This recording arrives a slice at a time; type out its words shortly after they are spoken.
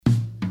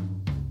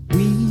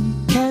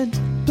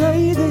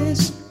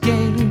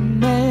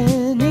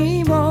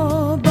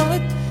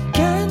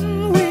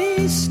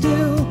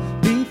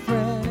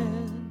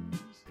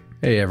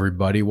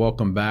everybody.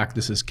 Welcome back.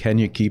 This is Can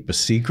You Keep a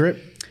Secret,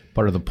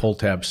 part of the Pull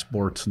Tab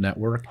Sports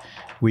Network.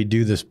 We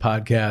do this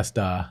podcast,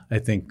 I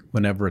think,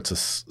 whenever it's a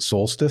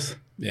solstice.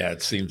 Yeah,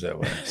 it seems that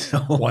way.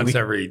 Once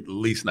every at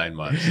least 9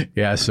 months.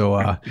 Yeah, so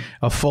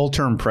a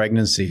full-term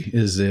pregnancy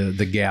is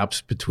the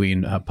gaps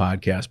between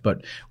podcasts.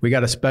 But we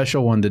got a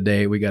special one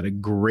today. We got a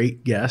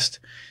great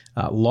guest,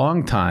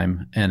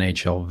 longtime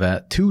NHL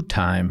vet,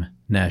 two-time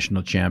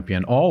national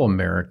champion,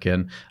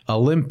 All-American,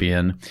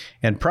 Olympian,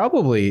 and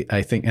probably,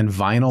 I think, and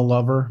vinyl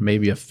lover,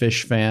 maybe a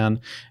Phish fan.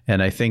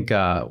 And I think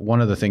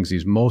one of the things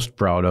he's most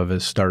proud of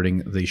is starting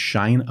the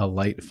Shine a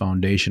Light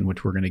Foundation,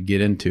 which we're going to get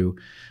into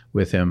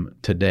with him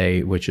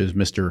today, which is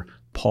Mr.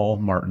 Paul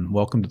Martin.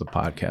 Welcome to the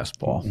podcast,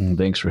 Paul.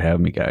 Thanks for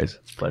having me, guys.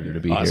 It's a pleasure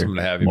to be here. Awesome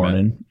to have you,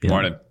 Morning. man. Yeah.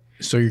 Morning.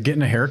 So you're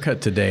getting a haircut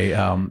today.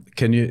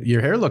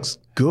 Your hair looks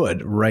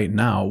good right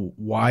now.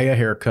 Why a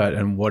haircut,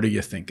 and what are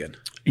you thinking?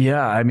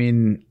 Yeah, I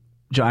mean,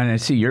 John, I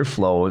see your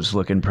flow is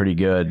looking pretty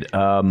good.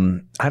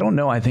 I don't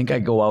know. I think I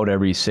go out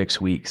every 6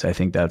 weeks. I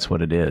think that's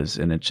what it is.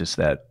 And it's just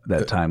that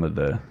time of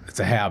the... It's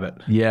a habit.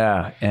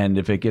 Yeah. And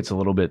if it gets a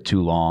little bit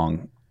too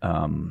long,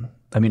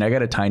 I mean, I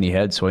got a tiny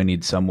head, so I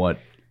need somewhat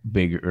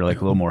bigger, or like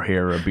a little more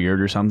hair or a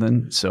beard or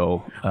something.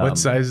 So what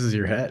size is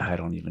your head? I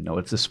don't even know.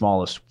 It's the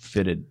smallest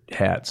fitted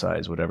hat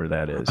size, whatever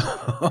that is.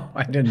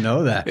 I didn't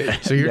know that.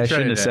 So you're I trying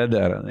shouldn't have said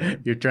that on there.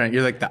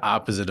 You're like the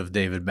opposite of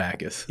David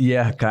Backus.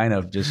 Yeah, kind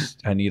of.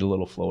 Just I need a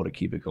little flow to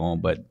keep it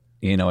going. But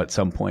at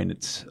some point,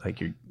 it's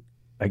like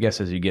I guess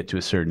as you get to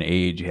a certain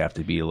age, you have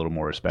to be a little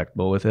more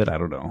respectable with it. I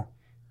don't know.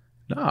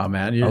 No,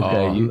 man.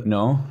 Okay,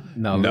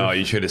 No,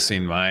 you should have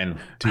seen mine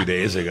 2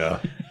 days ago.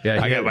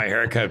 Yeah, I got my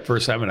hair cut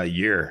first time in a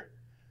year.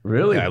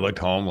 Really? I looked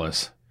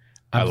homeless.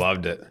 I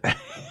loved it.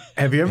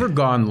 Have you ever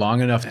gone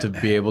long enough to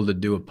be able to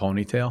do a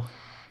ponytail?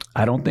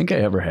 I don't think I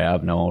ever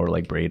have, no, or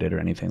like braided or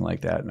anything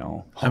like that,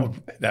 no. Oh,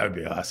 that would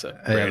be awesome.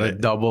 Yeah, like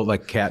double,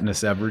 like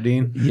Katniss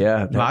Everdeen.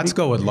 Yeah.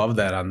 Motzko would love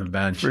that on the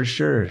bench. For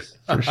sure.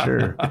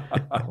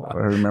 I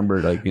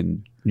remember like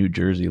in New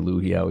Jersey, Lou,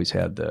 he always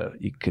had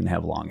you can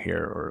have long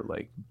hair or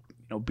like,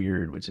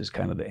 beard, which is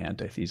kind of the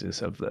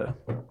antithesis of the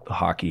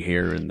hockey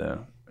hair and the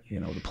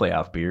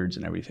playoff beards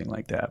and everything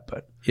like that.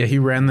 But yeah, he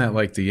ran that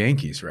like the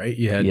Yankees, right?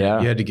 You had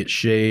to get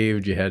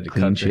shaved, you had to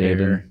cut your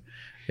hair.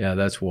 Yeah,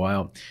 that's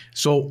wild.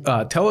 So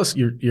tell us,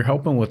 you're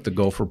helping with the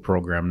Gopher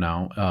program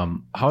now.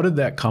 How did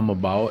that come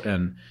about,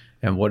 and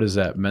what has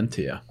that meant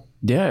to you?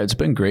 Yeah, it's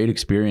been a great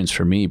experience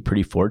for me.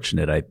 Pretty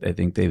fortunate. I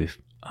think they've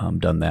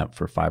done that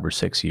for 5 or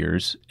 6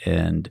 years,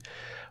 and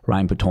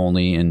Ryan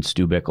Patolny and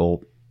Stu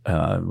Bickel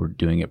were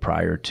doing it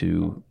prior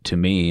to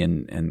me,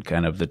 and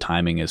kind of the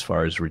timing as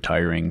far as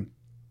retiring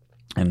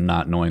and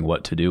not knowing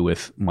what to do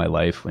with my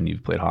life when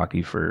you've played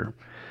hockey for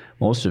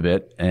most of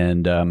it,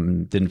 and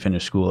didn't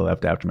finish school. I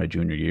left after my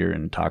junior year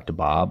and talked to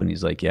Bob, and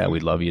he's like, yeah,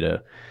 we'd love you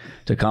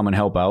to come and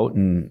help out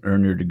and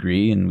earn your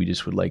degree, and we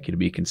just would like you to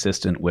be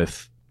consistent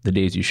with the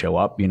days you show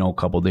up, a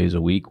couple days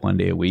a week, 1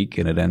 day a week,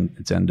 and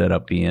it's ended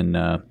up being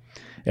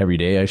every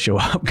day I show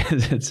up,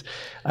 because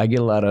I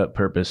get a lot of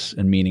purpose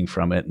and meaning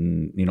from it,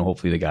 and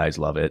hopefully the guys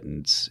love it.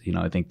 And it's,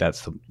 I think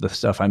that's the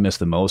stuff I miss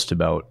the most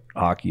about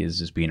hockey is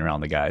just being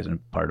around the guys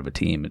and part of a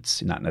team.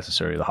 It's not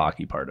necessarily the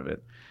hockey part of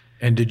it.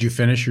 And did you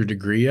finish your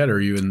degree yet, or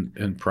are you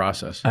in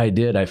process? I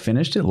did. I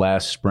finished it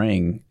last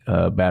spring,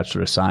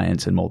 Bachelor of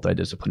Science in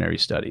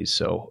Multidisciplinary Studies.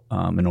 So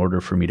in order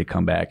for me to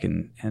come back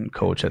and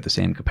coach at the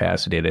same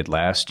capacity I did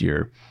last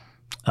year,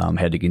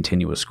 had to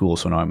continue with school.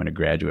 So now I'm in a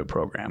graduate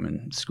program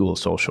in School of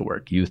Social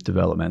Work, Youth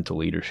Developmental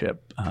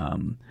Leadership,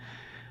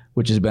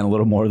 which has been a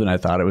little more than I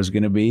thought it was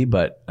going to be.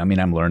 But I mean,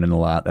 I'm learning a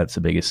lot. That's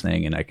the biggest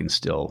thing. And I can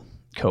still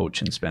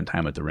coach and spend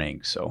time at the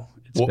rink. So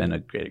it's been a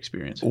great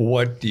experience.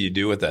 What do you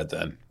do with that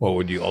then? What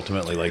would you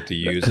ultimately like to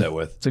use that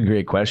with? It's a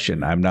great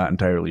question. I'm not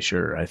entirely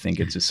sure. I think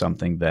it's just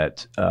something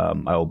that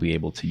I will be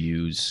able to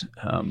use,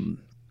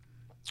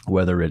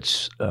 whether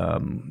it's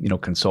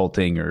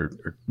consulting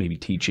or maybe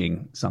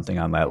teaching something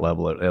on that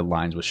level. It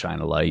aligns with Shine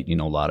a Light. A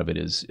lot of it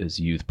is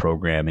youth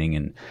programming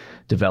and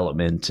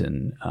development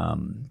and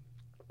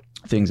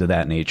things of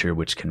that nature,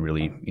 which can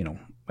really,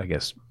 I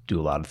guess, do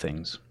a lot of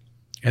things.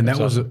 And that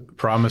was a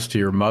promise to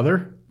your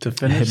mother to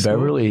finish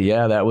Beverly, school?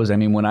 Yeah, that was,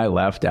 when I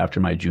left after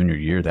my junior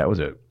year, that was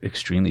a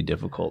extremely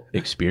difficult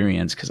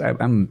experience, because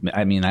I'm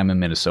a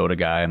Minnesota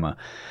guy.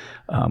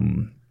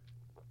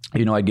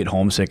 I'd get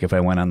homesick if I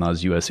went on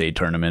those USA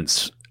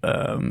tournaments.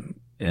 And,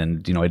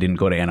 I didn't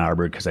go to Ann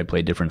Arbor because I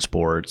played different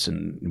sports,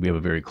 and we have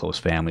a very close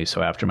family.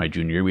 So after my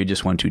junior year, we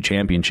just won 2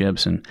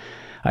 championships, and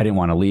I didn't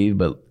want to leave,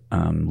 but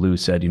Lou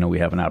said, we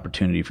have an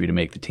opportunity for you to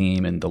make the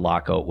team, and the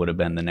lockout would have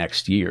been the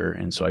next year.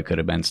 And so I could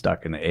have been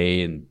stuck in the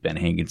A, and Ben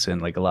Hankinson,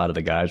 like a lot of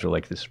the guys were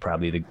like, this is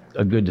probably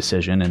a good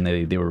decision. And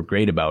they were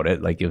great about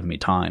it, like giving me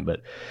time.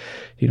 But,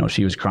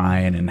 she was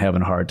crying and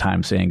having a hard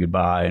time saying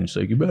goodbye. And she's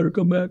like, you better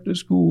come back to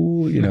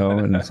school,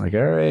 and it's like,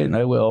 all right, and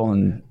I will.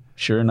 And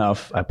sure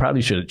enough, I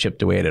probably should have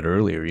chipped away at it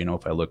earlier,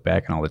 if I look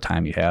back on all the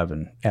time you have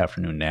and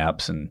afternoon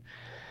naps and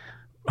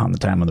on the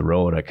time on the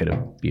road, I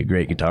could be a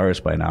great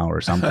guitarist by now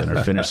or something,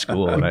 or finish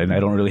school. And I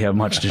don't really have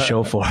much to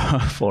show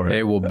for it.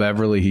 Hey, well,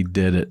 Beverly, he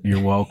did it.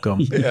 You're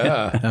welcome.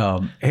 Yeah.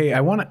 Hey,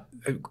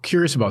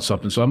 curious about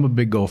something. So I'm a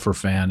big Gopher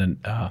fan,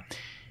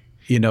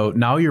 and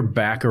now you're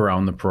back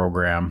around the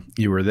program.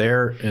 You were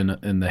there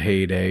in the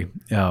heyday,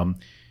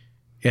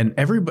 and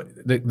everybody,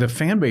 the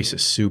fan base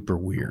is super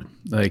weird.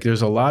 Like,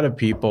 there's a lot of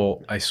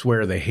people, I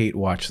swear, they hate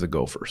watch the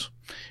Gophers.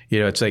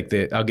 It's like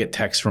I'll get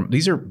texts from,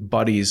 these are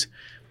buddies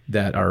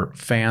that are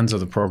fans of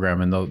the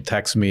program, and they'll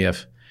text me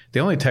they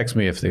only text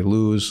me if they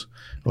lose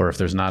or if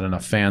there's not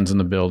enough fans in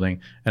the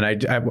building. And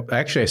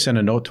I sent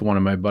a note to one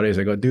of my buddies.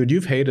 I go, dude,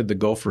 you've hated the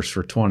Gophers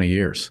for 20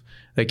 years.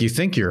 Like, you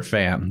think you're a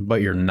fan,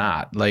 but you're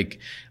not. Like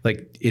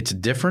it's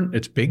different.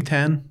 It's Big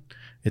Ten.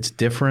 It's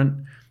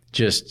different.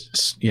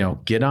 Just,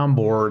 get on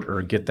board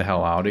or get the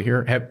hell out of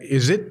here.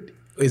 Is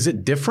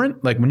it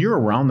different? Like, when you're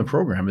around the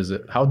program,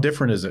 how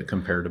different is it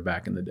compared to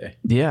back in the day?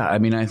 Yeah, I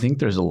mean, I think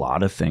there's a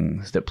lot of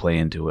things that play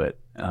into it.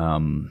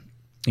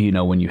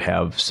 When you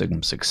have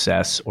some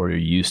success, or you're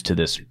used to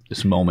this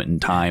moment in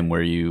time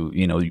where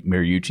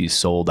Mariucci's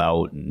sold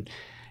out and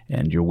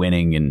you're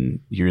winning,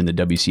 and you're in the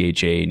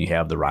WCHA, and you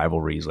have the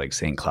rivalries like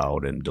St.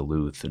 Cloud and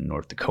Duluth and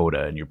North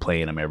Dakota, and you're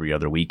playing them every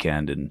other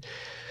weekend. And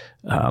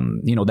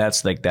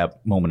that's like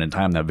that moment in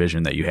time, that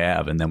vision that you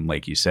have. And then,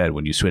 like you said,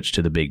 when you switch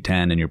to the Big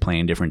Ten and you're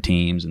playing different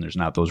teams and there's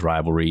not those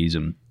rivalries,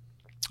 and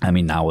I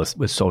mean, now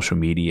with social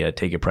media,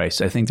 ticket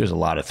price, I think there's a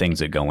lot of things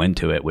that go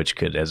into it, which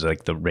could, as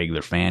like the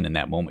regular fan in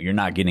that moment, you're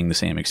not getting the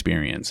same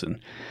experience. And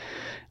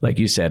like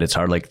you said, it's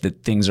hard. Like, the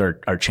things are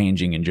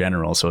changing in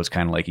general. So it's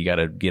kind of like you got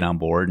to get on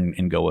board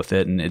and go with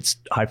it. And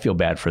I feel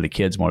bad for the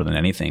kids more than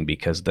anything,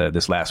 because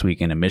this last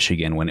weekend in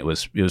Michigan, when it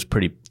was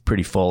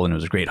pretty full, and it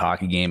was a great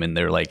hockey game, and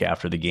they're like,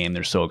 after the game,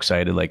 they're so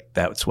excited. Like,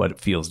 that's what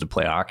it feels to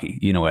play hockey,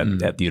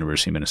 at the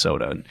University of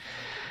Minnesota.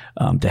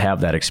 And to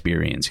have that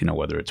experience,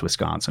 whether it's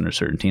Wisconsin or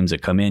certain teams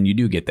that come in, you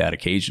do get that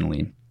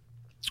occasionally,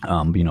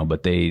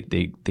 but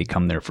they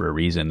come there for a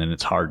reason, and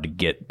it's hard to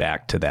get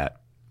back to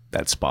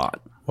that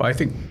spot. Well, I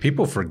think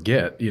people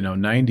forget,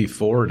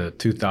 94 to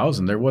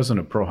 2000, there wasn't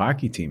a pro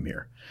hockey team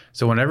here.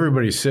 So when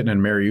everybody's sitting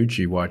in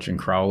Mariucci watching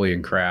Crowley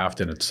and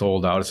Kraft, and it's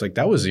sold out, it's like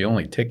that was the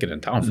only ticket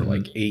in town for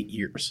like 8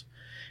 years.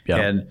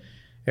 Yeah. And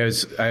it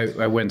was,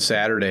 I went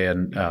Saturday,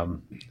 and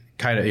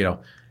the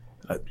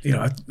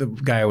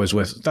guy I was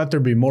with thought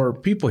there'd be more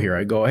people here.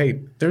 I go,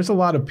 hey, there's a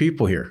lot of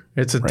people here.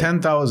 It's a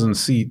 10,000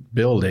 seat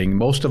building.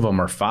 Most of them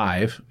are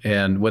 5.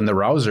 And when the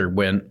Rouser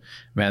went,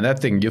 man, that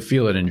thing, you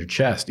feel it in your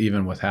chest,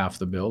 even with half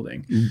the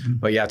building. Mm-hmm.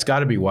 But yeah, it's got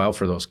to be wild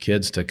for those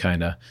kids to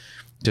kind of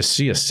just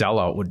see a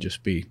sellout would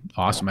just be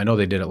awesome. I know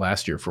they did it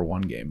last year for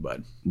one game,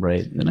 but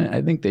right. And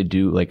I think they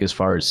do, like, as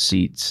far as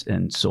seats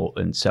and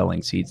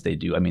selling seats, they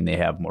do. I mean, they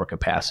have more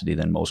capacity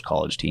than most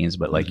college teams,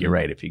 but like, you're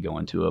right. If you go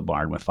into a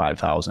barn with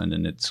 5,000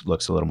 and it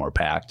looks a little more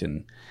packed,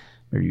 and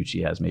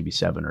Mariucci has maybe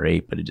 7 or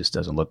 8, but it just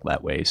doesn't look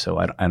that way. So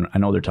I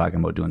know they're talking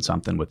about doing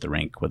something with the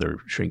rink, whether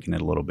shrinking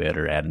it a little bit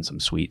or adding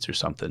some suites or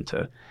something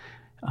to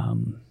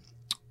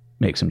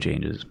make some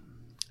changes.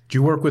 Do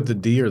you work with the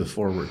D or the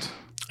forwards?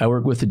 I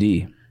work with the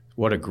D.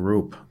 What a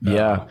group.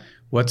 Yeah.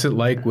 What's it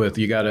like what's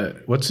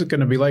it going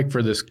to be like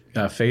for this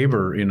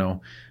Faber,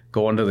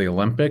 going to the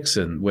Olympics,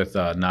 and with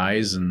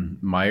Nyes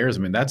and Myers?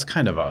 I mean, that's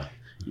kind of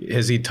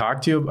has he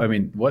talked to you? I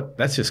mean,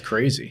 that's just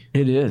crazy.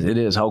 It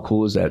is. How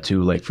cool is that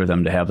too? Like, for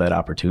them to have that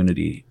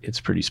opportunity, it's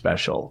pretty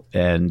special.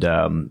 And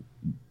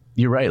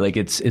you're right. Like,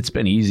 it's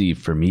been easy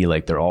for me.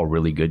 Like, they're all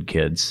really good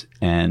kids,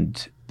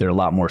 and they're a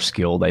lot more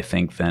skilled, I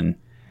think, than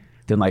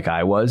like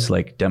I was,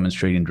 like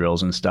demonstrating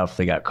drills and stuff.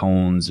 They got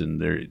cones, and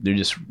they're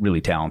just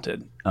really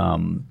talented.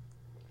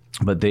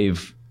 But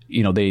they've,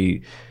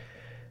 to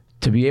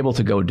be able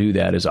to go do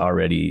that is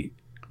already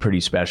pretty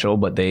special,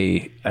 but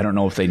I don't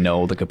know if they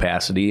know the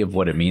capacity of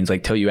what it means,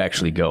 like, till you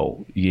actually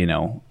go,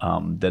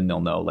 then they'll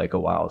know, like, oh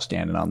wow,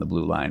 standing on the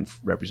blue line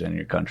representing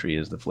your country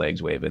as the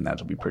flag's waving,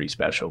 that'll be pretty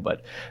special.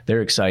 But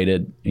they're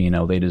excited,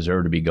 they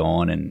deserve to be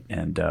going,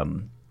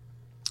 and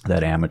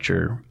that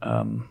amateur,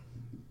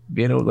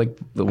 like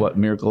what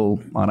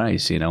Miracle on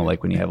Ice,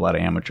 like when you have a lot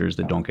of amateurs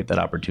that don't get that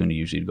opportunity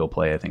usually to go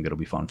play, I think it'll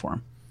be fun for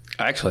them.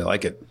 I actually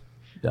like it.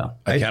 Yeah.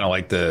 I kind of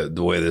like the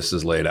way this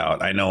is laid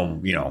out. I know,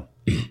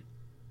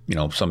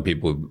 some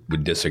people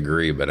would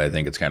disagree, but I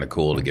think it's kind of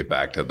cool to get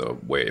back to the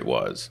way it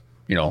was,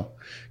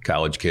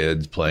 college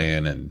kids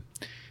playing. And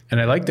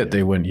I like that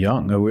they went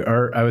young.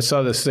 I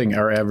saw this thing,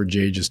 our average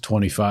age is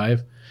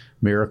 25.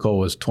 Miracle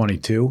was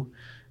 22.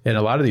 And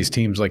a lot of these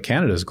teams, like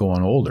Canada's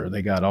going older.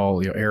 They got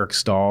all Eric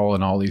Stahl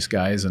and all these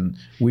guys, and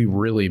we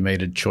really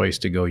made a choice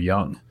to go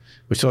young.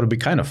 So it'll be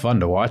kind of fun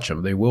to watch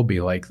them. They will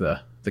be like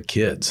the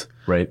kids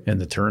in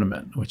the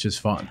tournament, which is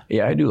fun.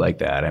 Yeah, I do like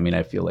that. I mean,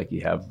 I feel like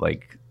you have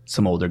like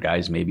some older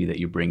guys maybe that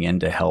you bring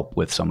in to help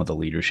with some of the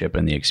leadership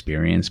and the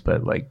experience,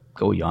 but like,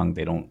 go young.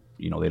 They don't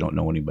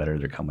know any better.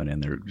 They're coming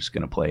in. They're just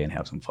going to play and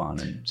have some fun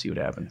and see what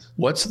happens.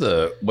 What's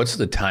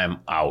the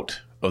time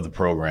out of the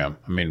program?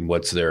 I mean,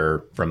 what's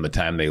their, from the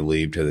time they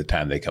leave to the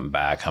time they come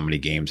back, how many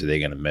games are they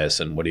going to miss,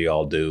 and what do you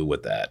all do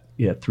with that?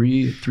 Yeah,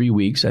 three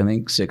weeks, I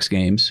think, 6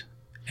 games.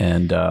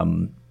 And,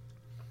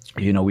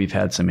 we've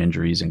had some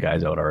injuries and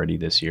guys out already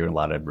this year, a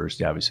lot of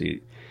adversity.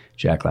 Obviously,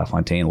 Jack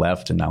LaFontaine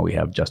left, and now we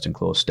have Justin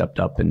Close stepped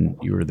up, and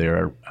you were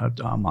there,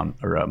 John,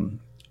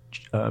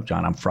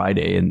 on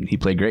Friday, and he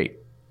played great,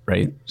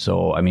 right?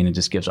 So, I mean, it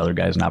just gives other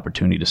guys an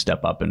opportunity to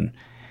step up and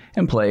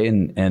play,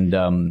 and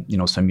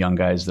some young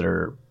guys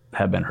that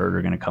have been hurt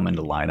are going to come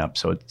into the lineup.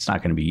 So it's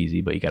not going to be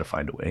easy, but you got to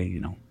find a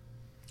way,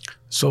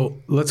 So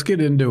let's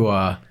get into,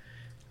 I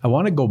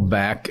want to go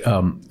back.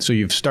 So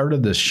you've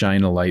started this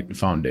Shine a Light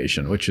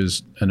Foundation, which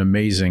is an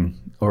amazing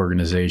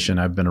organization.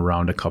 I've been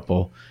around a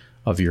couple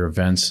of your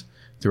events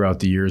throughout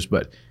the years,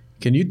 but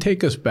can you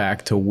take us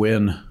back to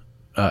when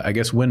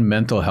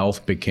mental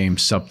health became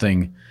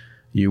something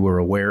you were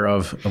aware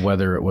of,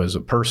 whether it was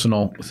a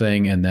personal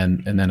thing, and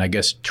then I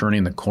guess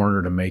turning the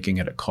corner to making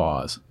it a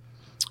cause?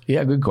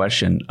 Yeah, good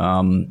question.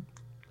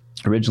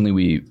 Originally,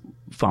 we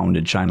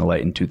founded Shine a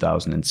Light in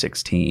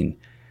 2016.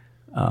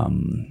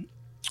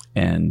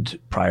 And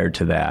prior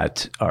to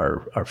that,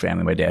 our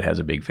family, my dad has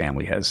a big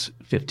family, has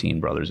 15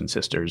 brothers and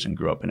sisters, and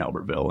grew up in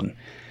Albertville.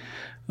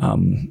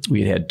 And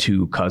we had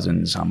 2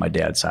 cousins on my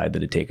dad's side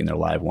that had taken their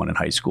life, one in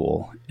high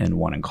school and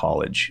one in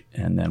college.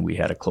 And then we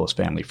had a close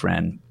family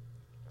friend.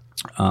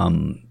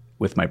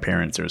 With my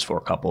parents, there was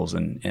 4 couples,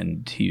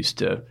 and he used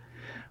to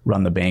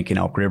run the bank in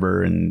Elk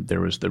River, and there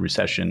was the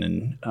recession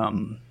in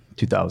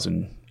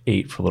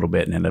 2008 for a little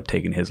bit, and ended up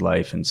taking his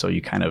life. And so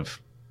you kind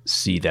of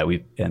see that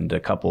and a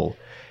couple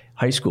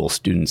high school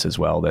students as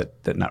well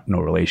that not no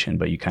relation,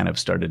 but you kind of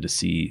started to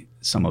see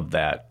some of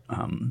that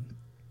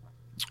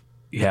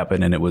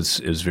happen, and it was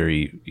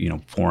very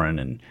foreign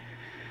and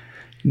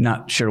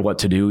not sure what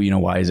to do.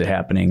 Why is it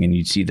happening? And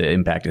you see the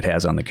impact it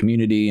has on the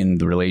community and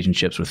the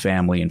relationships with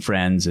family and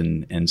friends,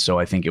 and so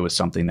I think it was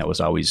something that was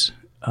always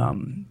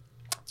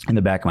in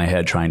the back of my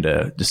head, trying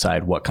to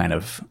decide what kind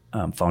of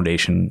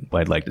foundation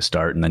I'd like to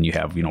start. And then you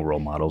have role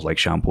models like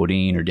Sean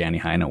Podine or Danny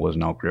Heine was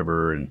in Elk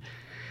River, and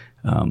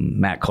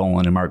Matt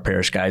Cullen and Mark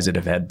Parrish, guys that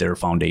have had their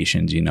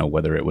foundations,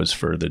 whether it was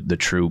for the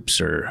troops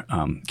or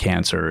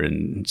cancer.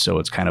 And so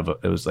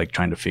it was like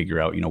trying to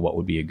figure out, what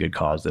would be a good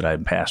cause that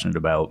I'm passionate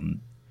about.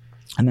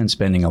 And then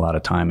spending a lot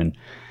of time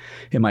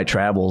in my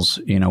travels,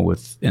 in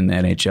the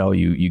NHL,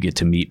 you get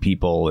to meet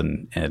people,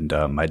 and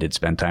I did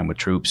spend time with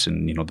troops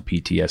and, the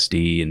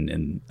PTSD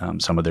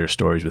and some of their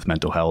stories with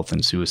mental health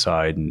and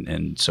suicide.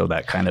 And so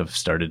that kind of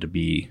started to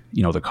be,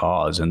 the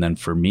cause. And then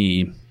for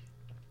me,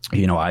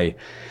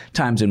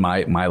 times in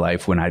my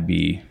life when I'd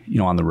be,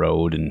 on the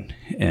road and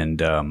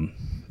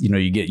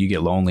you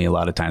get lonely a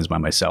lot of times by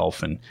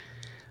myself, and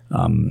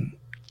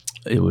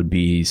it would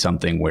be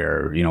something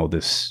where,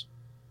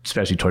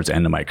 especially towards the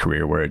end of my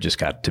career, where it just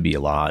got to be a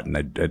lot, and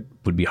it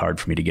would be hard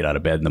for me to get out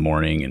of bed in the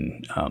morning,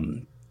 and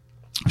I'm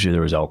sure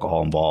there was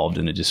alcohol involved,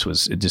 and it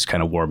just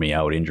kind of wore me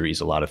out, injuries,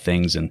 a lot of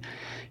things. And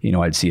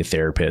I'd see a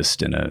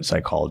therapist and a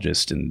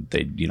psychologist, and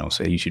they'd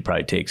say you should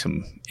probably take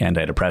some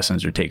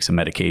antidepressants or take some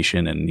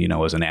medication. And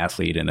as an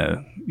athlete and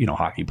a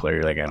hockey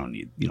player, like,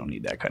 you don't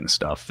need that kind of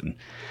stuff. And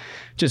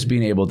just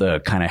being able to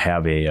kind of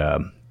have a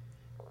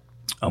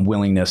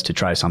willingness to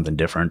try something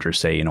different, or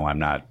say, I'm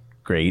not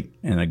great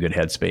in a good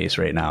headspace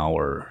right now,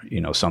 or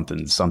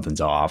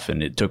something's off.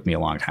 And it took me a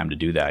long time to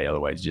do that.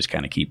 Otherwise, just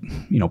kind of keep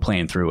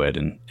playing through it.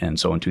 And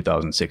so in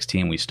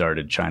 2016 we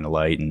started Shine a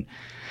Light, and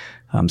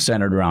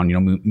centered around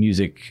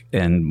music,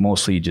 and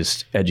mostly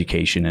just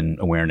education and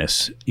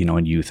awareness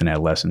in youth and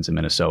adolescents in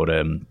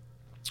Minnesota. And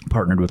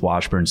partnered with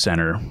Washburn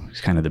Center.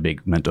 It's kind of the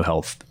big mental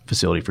health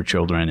facility for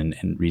children,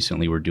 and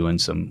recently we're doing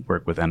some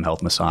work with M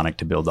Health Masonic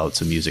to build out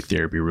some music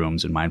therapy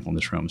rooms and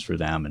mindfulness rooms for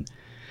them. And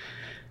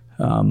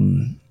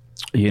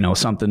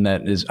something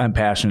that I'm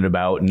passionate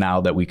about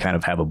now that we kind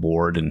of have a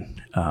board.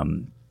 And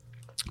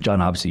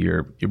John, obviously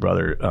your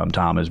brother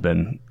Tom has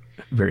been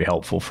very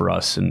helpful for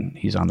us, and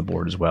he's on the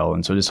board as well.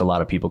 And so just a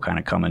lot of people kind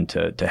of coming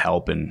to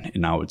help, and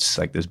now it's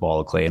like this ball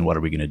of clay, and what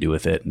are we going to do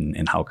with it,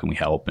 and how can we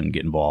help and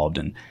get involved.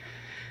 And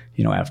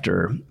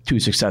after 2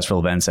 successful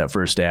events at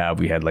First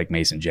Ave, we had like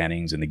Mason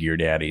Jennings and the Gear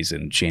Daddies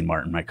and Shane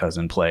Martin, my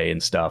cousin, play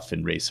and stuff,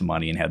 and raise some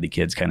money, and have the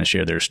kids kind of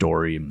share their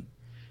story,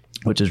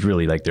 which is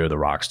really like they're the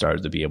rock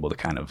stars, to be able to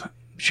kind of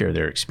share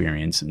their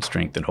experience and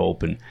strength and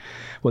hope and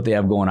what they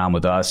have going on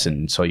with us.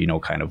 And so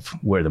kind of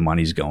where the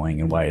money's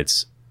going and why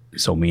it's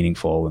so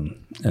meaningful.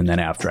 And then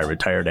after I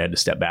retired, I had to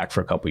step back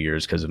for a couple of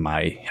years because of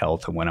my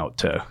health. I went out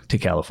to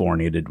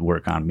California to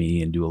work on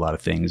me and do a lot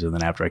of things. And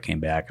then after I came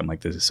back, I'm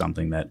like, this is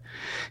something that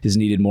is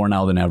needed more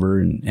now than ever.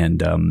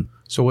 And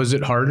so was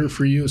it harder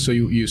for you? So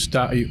you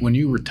stopped when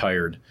you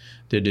retired.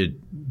 Did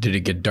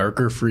it get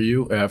darker for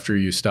you after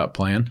you stopped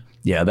playing?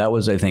 Yeah, that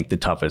was, I think, the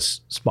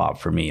toughest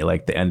spot for me.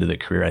 Like the end of the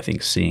career, I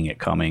think seeing it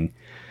coming.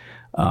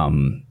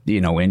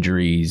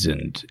 injuries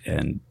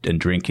and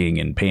drinking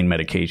and pain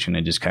medication.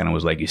 It just kind of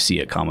was like, you see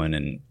it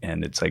coming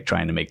and it's like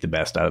trying to make the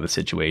best out of the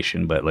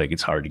situation. But like,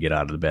 it's hard to get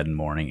out of the bed in the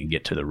morning and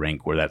get to the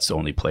rink where that's the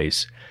only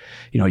place,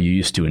 you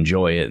used to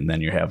enjoy it. And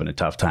then you're having a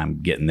tough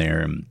time getting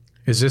there. And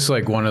is this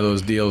like one of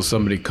those deals,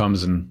 somebody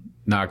comes and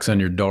knocks on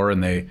your door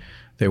and they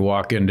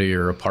walk into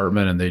your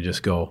apartment and they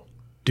just go,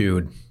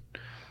 dude,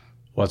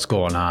 what's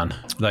going on?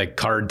 Like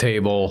card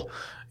table,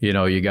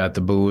 you got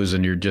the booze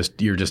and you're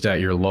just at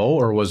your low,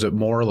 or was it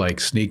more like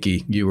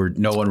sneaky?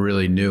 No one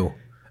really knew.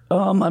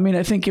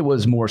 I think it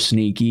was more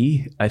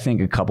sneaky. I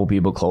think a couple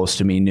people close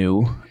to me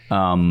knew,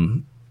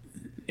 and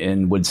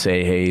would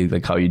say, hey,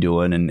 like, how you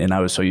doing? And I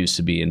was so used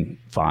to being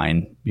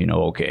fine,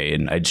 okay.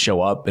 And I'd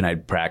show up and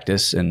I'd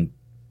practice. And,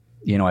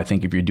 I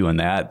think if you're doing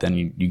that, then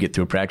you get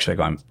through a practice, like,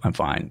 I'm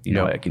fine,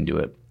 I can do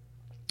it.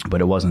 But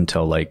it wasn't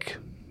until like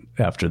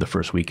after the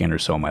first weekend or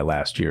so, my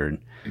last year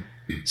in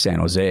San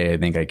Jose, I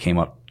think I came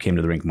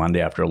to the rink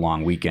Monday after a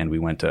long weekend. We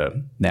went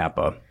to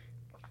Napa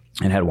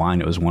and had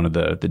wine. It was one of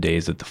the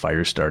days that the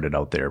fire started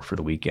out there for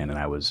the weekend. And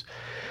I was,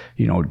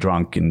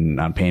 drunk and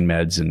on pain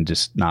meds and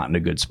just not in a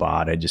good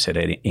spot. I just had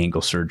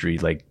ankle surgery.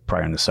 Like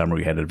prior in the summer,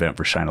 we had an event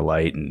for Shine a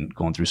Light and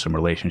going through some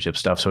relationship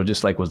stuff. So it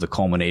just like was the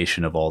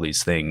culmination of all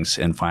these things.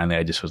 And finally,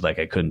 I just was like,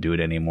 I couldn't do it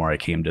anymore. I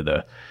came to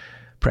the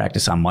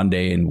practice on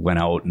Monday and went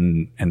out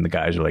and the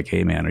guys were like,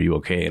 hey man, are you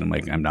okay? And I'm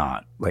like, I'm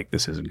not, like,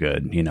 this isn't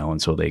good,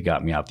 and so they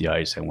got me off the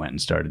ice. I went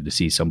and started to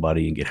see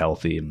somebody and get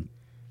healthy and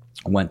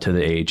went to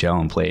the AHL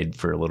and played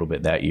for a little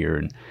bit that year.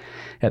 And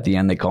at the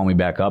end, they called me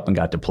back up and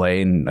got to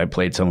play, and I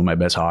played some of my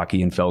best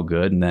hockey and felt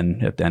good. And then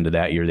at the end of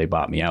that year, they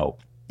bought me out.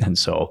 And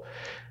so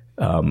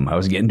I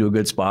was getting to a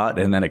good spot,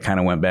 and then it kind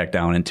of went back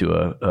down into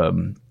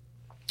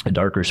a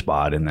darker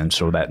spot. And then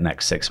so that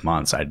next 6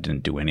 months, I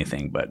didn't do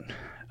anything but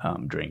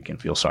drink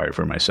and feel sorry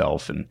for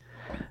myself, and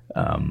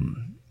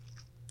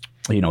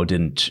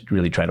didn't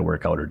really try to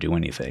work out or do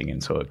anything.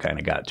 And so it kind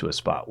of got to a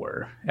spot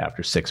where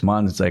after 6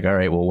 months, it's like, all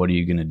right, well, what are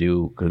you going to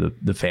do? Because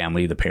the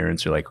family, the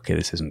parents are like, okay,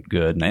 this isn't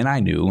good. And I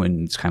knew,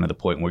 and it's kind of the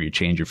point where you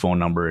change your phone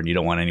number and you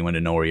don't want anyone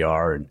to know where you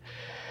are. And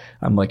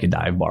I'm like a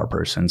dive bar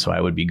person, so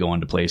I would be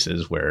going to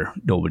places where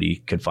nobody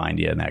could find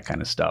you and that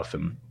kind of stuff.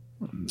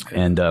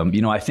 And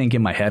I think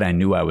in my head, I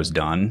knew I was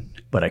done,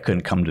 but I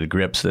couldn't come to the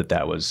grips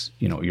that was,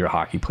 you're a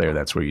hockey player.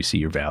 That's where you see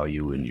your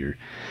value and your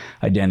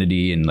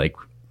identity. And like,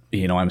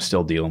 I'm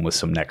still dealing with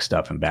some neck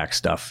stuff and back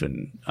stuff.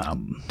 And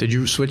did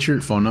you switch your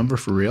phone number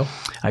for real?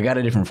 I got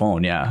a different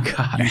phone. Yeah.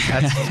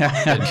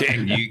 God,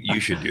 Jane, you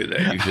should do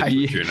that. You should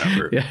switch your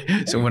number.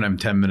 Yeah. So when I'm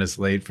 10 minutes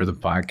late for the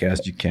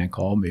podcast, you can't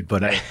call me.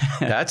 But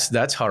that's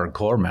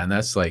hardcore, man.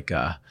 That's like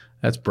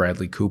that's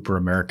Bradley Cooper,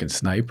 American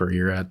Sniper.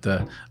 You're at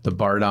the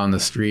bar down the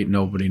street.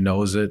 Nobody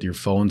knows it. Your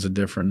phone's a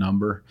different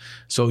number.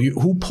 So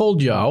who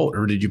pulled you out,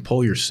 or did you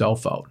pull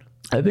yourself out?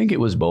 I think it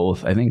was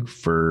both. I think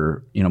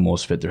for,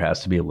 most fit, there has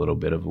to be a little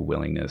bit of a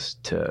willingness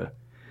to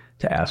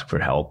ask for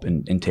help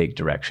and take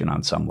direction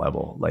on some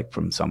level, like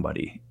from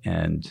somebody.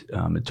 And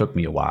it took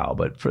me a while,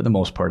 but for the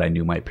most part, I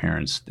knew my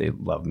parents, they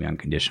loved me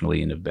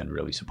unconditionally and have been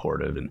really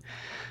supportive. And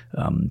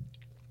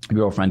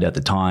girlfriend at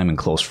the time and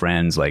close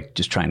friends, like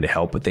just trying to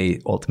help, but they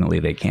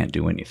can't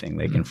do anything.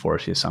 They can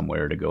force you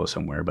somewhere to go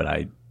somewhere,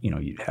 but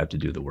you have to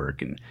do the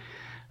work. And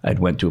I'd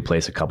went to a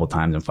place a couple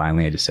times, and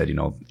finally I just said,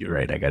 you're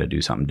right, I got to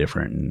do something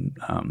different.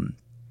 And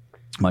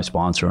my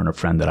sponsor and a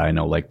friend that I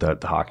know, like the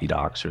hockey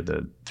docs or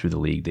through the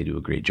league, they do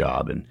a great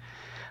job. And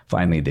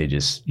finally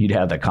you'd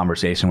have that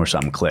conversation where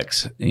something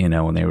clicks, and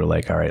they were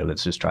like, all right,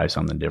 let's just try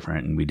something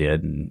different. And we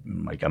did. And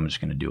I'm like, I'm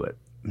just going to do it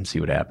and see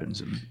what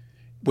happens. And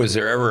was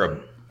there ever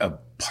a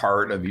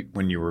part of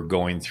when you were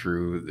going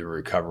through the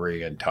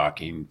recovery and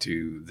talking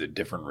to the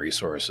different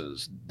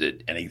resources,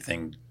 did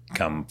anything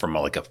come from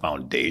like a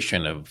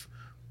foundation of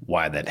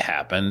why that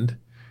happened?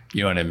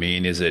 You know what I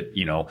mean? Is it,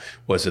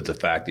 was it the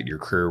fact that your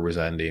career was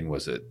ending?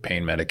 Was it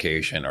pain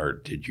medication,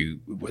 or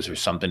was there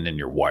something in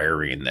your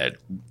wiring that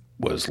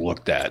was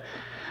looked at?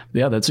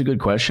 Yeah, that's a good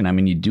question. I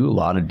mean, you do a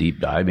lot of deep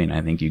diving.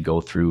 I think you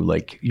go through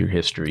like your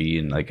history,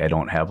 and like I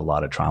don't have a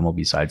lot of trauma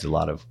besides a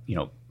lot of,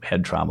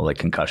 head trauma, like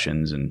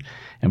concussions and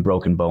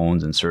broken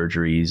bones and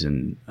surgeries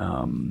and,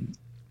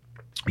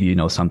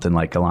 something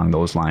like along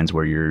those lines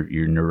where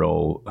your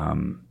neuro,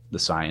 the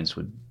science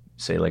would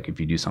say, like, if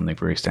you do something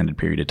for an extended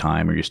period of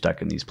time or you're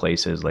stuck in these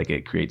places, like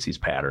it creates these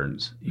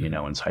patterns,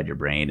 inside your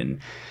brain, and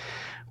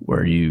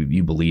where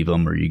you believe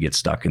them or you get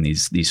stuck in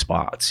these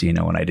spots, and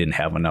I didn't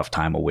have enough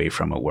time away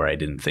from it where I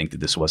didn't think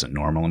that this wasn't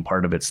normal. And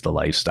part of it's the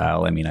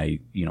lifestyle. I mean,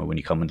 when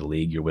you come into the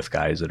league, you're with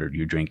guys that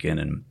you're drinking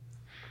and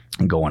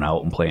going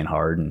out and playing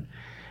hard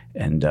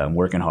and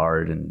working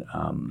hard. And,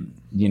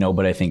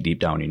 but I think deep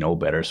down,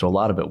 better. So a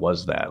lot of it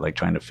was that, like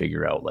trying to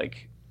figure out,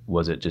 like,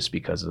 was it just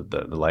because of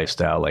the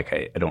lifestyle? Like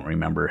I don't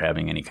remember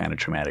having any kind of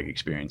traumatic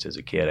experience as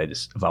a kid.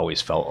 I've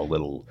always felt a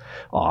little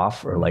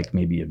off, or like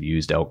maybe I've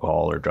used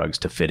alcohol or drugs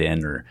to fit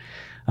in, or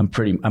I'm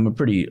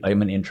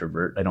an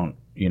introvert. I don't,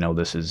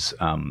 this is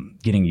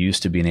getting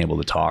used to being able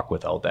to talk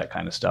without that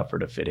kind of stuff or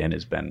to fit in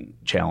has been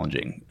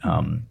challenging.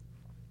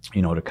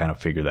 to kind of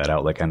figure that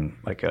out. Like I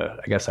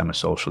guess I'm a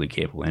socially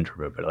capable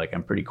introvert, but like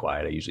I'm pretty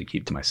quiet. I usually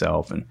keep to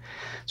myself. And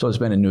so it's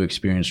been a new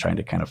experience trying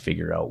to kind of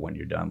figure out when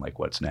you're done, like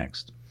what's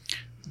next.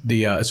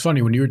 It's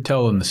funny when you were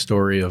telling the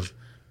story of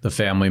the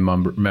family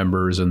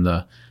members and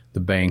the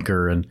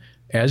banker, and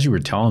as you were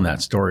telling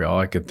that story, all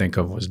I could think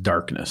of was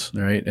darkness,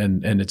 right?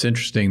 And it's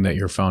interesting that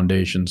your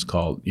foundation's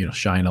called,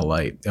 Shine a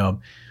Light.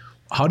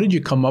 How did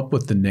you come up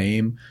with the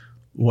name?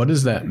 What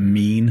does that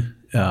mean?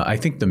 I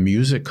think the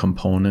music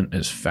component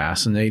is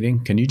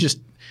fascinating. Can you just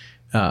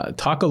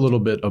talk a little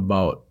bit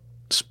about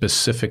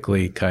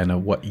specifically kind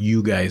of what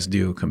you guys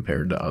do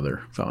compared to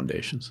other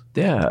foundations?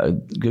 Yeah,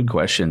 good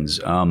questions.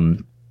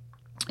 Shine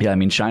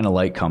a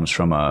Light comes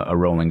from a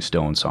Rolling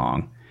Stone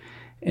song.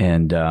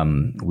 And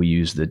we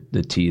used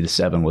the T. The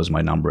 7 was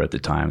my number at the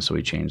time, so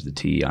we changed the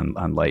T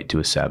on light to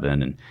a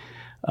 7. And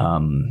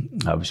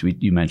obviously,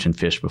 you mentioned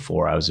Phish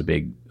before. I was a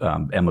big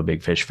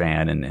Phish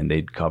fan, and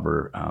they'd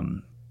cover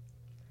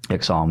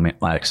Exile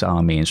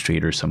on Main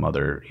Street or some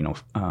other,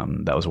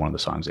 that was one of the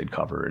songs they'd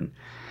cover. And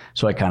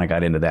so I kind of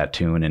got into that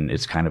tune, and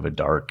it's kind of a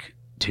dark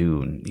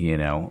tune,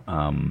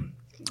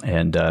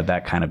 and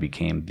that kind of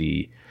became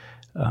the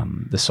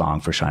song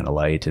for Shine a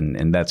Light.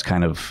 And that's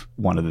kind of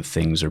one of the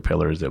things or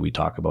pillars that we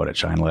talk about at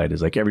Shine a Light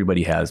is like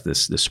everybody has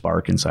this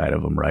spark inside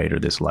of them, right? Or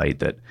this light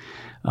that,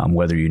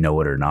 whether you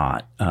know it or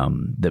not,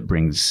 that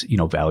brings,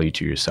 value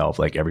to yourself.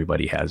 Like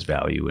everybody has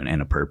value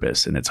and a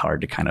purpose, and it's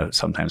hard to kind of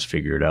sometimes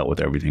figure it out with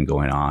everything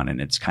going on.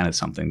 And it's kind of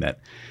something that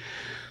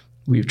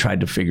we've tried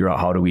to figure out,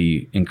 how do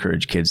we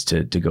encourage kids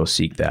to go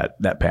seek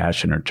that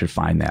passion or to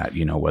find that,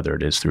 whether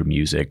it is through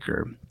music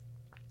or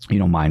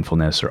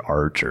mindfulness or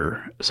art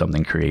or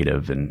something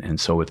creative. And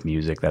so with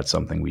music, that's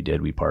something we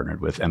did. We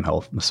partnered with M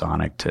Health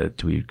Masonic to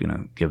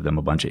give them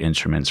a bunch of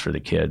instruments for the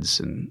kids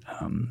and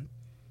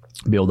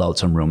build out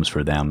some rooms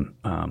for them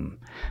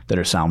that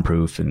are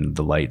soundproof, and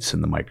the lights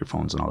and the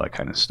microphones and all that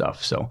kind of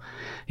stuff. So,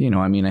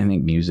 I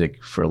think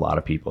music for a lot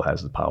of people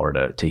has the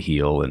power to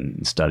heal,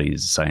 and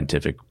studies,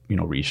 scientific,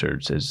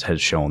 research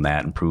has shown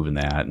that and proven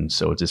that. And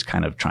so it's just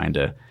kind of trying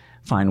to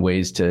find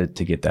ways to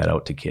get that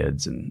out to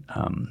kids. And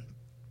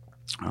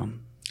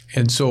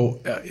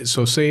so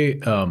say,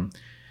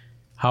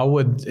 how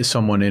would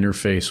someone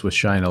interface with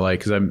Shine a Light?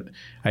 Because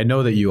I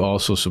know that you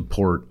also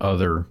support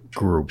other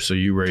groups, so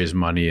you raise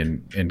money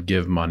and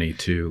give money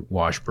to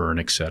Washburn,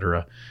 et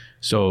cetera.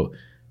 So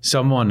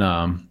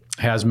someone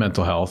has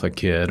mental health, a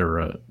kid,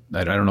 or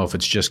I don't know if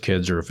it's just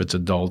kids or if it's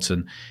adults,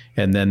 and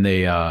then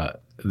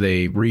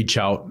they reach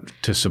out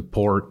to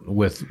support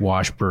with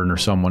Washburn or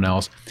someone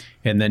else,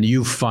 and then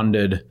you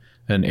funded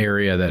an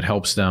area that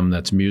helps them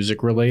that's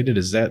music related.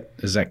 Is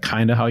that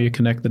kind of how you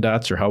connect the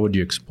dots, or how would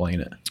you explain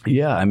it?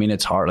 Yeah,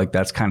 it's hard. Like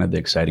that's kind of the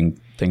exciting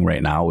thing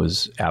right now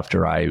is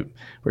after I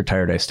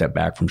retired, I stepped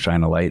back from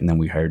Shine a Light, and then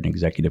we hired an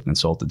executive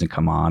consultant to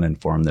come on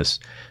and form this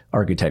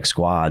architect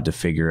squad to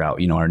figure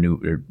out, our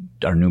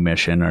new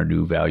mission, our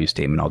new value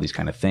statement, all these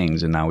kind of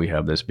things. And now we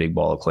have this big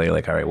ball of clay,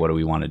 like, all right, what do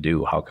we want to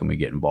do? How can we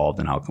get involved,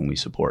 and how can we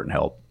support and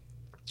help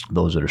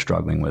those that are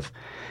struggling with,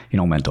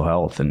 mental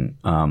health? And,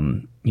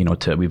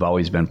 we've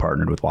always been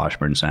partnered with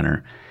Washburn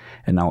Center,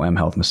 and now M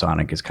Health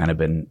Masonic has kind of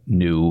been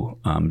new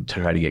to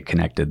try to get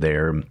connected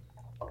there.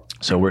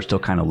 So we're still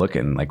kind of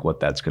looking like what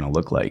that's going to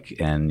look like.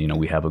 And,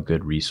 we have a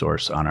good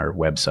resource on our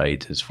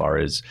website as far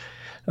as,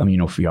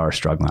 if you are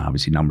struggling,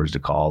 obviously numbers to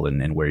call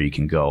and where you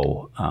can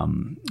go.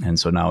 And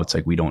so now it's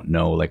like, we don't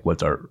know, like,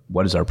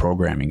 what is our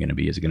programming going to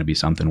be? Is it going to be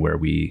something where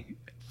we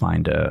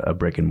find a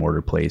brick and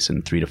mortar place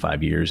in 3 to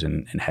 5 years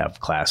and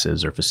have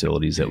classes or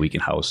facilities that we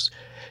can house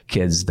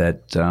kids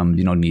that,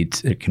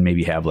 can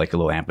maybe have like a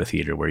little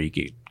amphitheater where you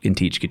can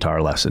teach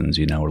guitar lessons,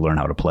 or learn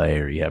how to play,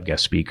 or you have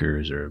guest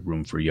speakers or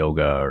room for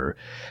yoga or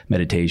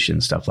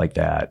meditation, stuff like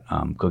that,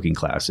 cooking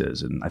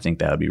classes. And I think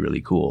that would be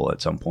really cool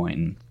at some point.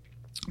 And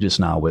just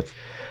now with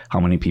how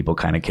many people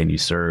kind of can you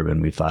serve?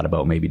 And we've thought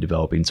about maybe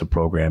developing some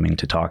programming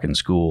to talk in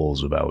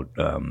schools about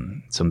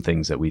some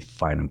things that we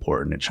find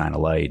important at Shine a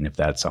Light, and if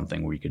that's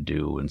something we could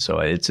do. And so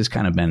it's just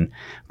kind of been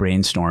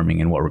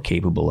brainstorming and what we're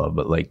capable of.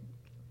 But like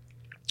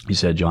you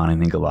said, John, I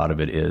think a lot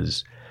of it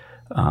is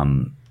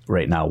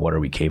right now, what are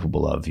we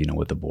capable of,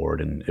 with the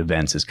board? And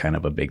events is kind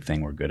of a big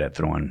thing. We're good at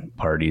throwing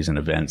parties and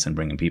events and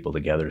bringing people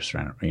together,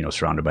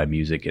 surrounded by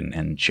music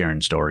and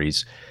sharing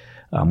stories.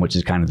 Which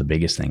is kind of the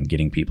biggest thing,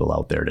 getting people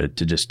out there to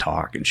just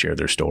talk and share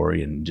their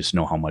story and just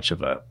know how much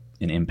of an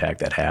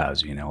impact that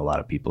has. A lot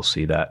of people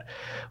see that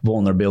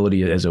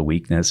vulnerability as a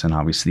weakness, and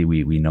obviously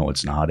we know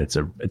it's not. It's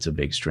a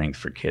big strength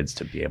for kids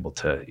to be able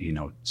to,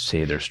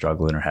 say they're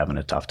struggling or having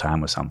a tough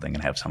time with something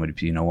and have somebody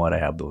be, I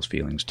have those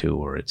feelings too,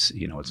 or it's,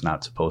 it's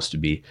not supposed to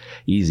be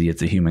easy.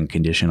 It's a human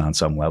condition on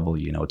some level,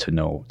 to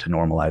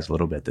normalize a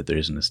little bit that there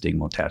isn't a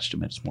stigma attached to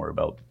it. It's more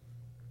about,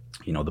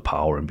 the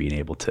power and being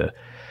able to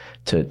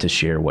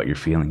share what you're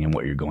feeling and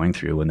what you're going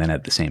through. And then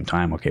at the same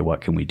time, okay,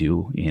 what can we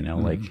do?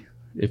 Like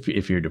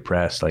if you're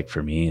depressed, like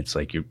for me, it's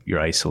like you're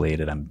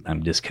isolated.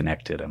 I'm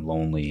disconnected. I'm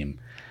lonely. I'm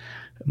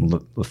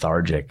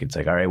lethargic. It's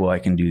like, all right, well, I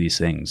can do these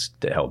things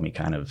to help me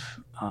kind of,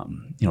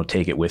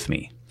 take it with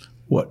me.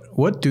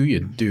 What do you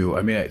do?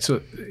 I mean,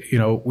 so, you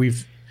know,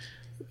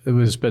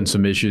 there's been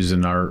some issues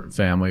in our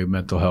family,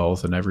 mental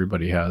health, and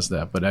everybody has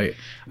that. But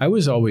I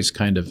was always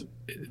kind of,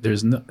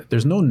 there's no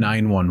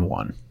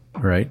 911,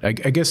 right? I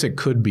guess it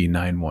could be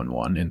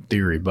 911 in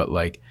theory, but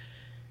like,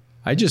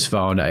 I just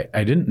found I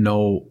didn't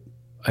know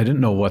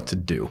what to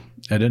do.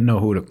 I didn't know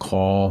who to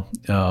call.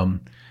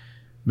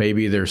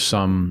 Maybe there's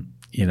some,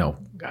 you know,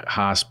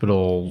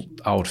 hospital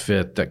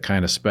outfit that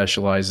kind of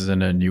specializes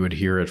in it, and you would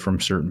hear it from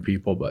certain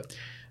people. But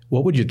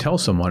what would you tell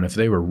someone if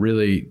they were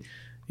really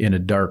in a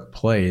dark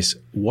place?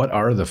 What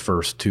are the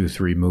first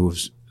 2-3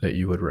 moves that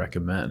you would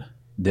recommend?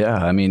 Yeah,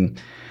 I mean,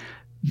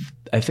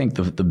 I think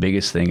the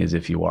biggest thing is,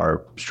 if you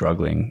are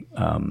struggling,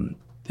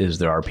 is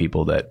there are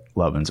people that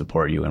love and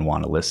support you and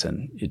want to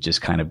listen. It's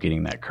just kind of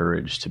getting that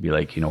courage to be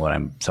like, you know what,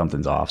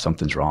 something's off,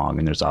 something's wrong.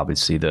 And there's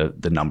obviously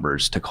the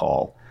numbers to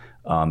call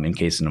in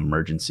case of an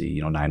emergency,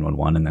 you know,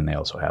 911. And then they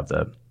also have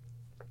the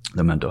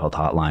mental health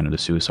hotline or the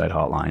suicide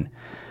hotline.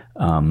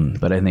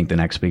 But I think the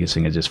next biggest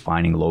thing is just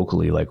finding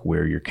locally, like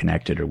where you're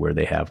connected or where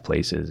they have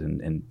places.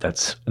 And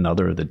that's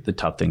another of the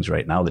tough things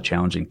right now. The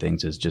challenging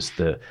things is just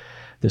the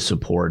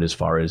support as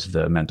far as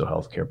the mental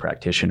health care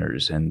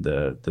practitioners and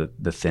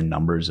the thin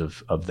numbers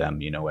of them,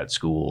 you know, at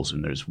schools.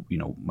 And there's, you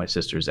know, my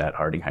sister's at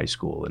Harding High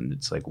School, and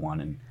it's like one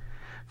in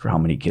for how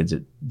many kids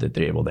that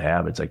they're able to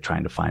have. It's like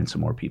trying to find some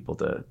more people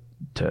to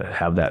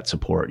have that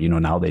support. You know,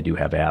 now they do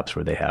have apps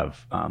where they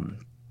have,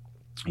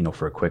 you know,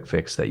 for a quick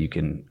fix that you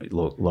can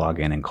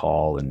log in and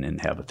call and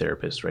have a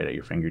therapist right at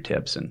your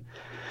fingertips, and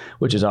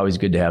which is always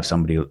good to have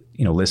somebody,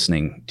 you know,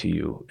 listening to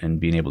you and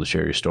being able to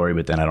share your story.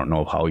 But then I don't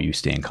know how you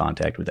stay in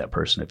contact with that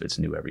person if it's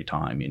new every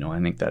time. You know,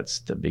 I think that's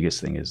the biggest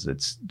thing, is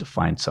it's to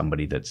find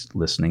somebody that's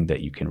listening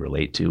that you can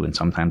relate to. And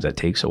sometimes that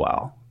takes a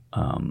while.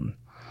 You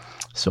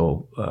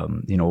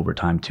know, over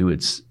time too,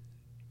 it's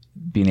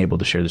being able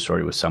to share the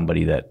story with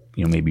somebody that,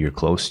 you know, maybe you're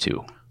close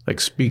to. Like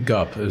speak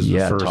up is the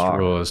first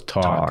rule, is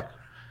talk,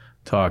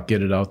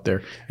 get it out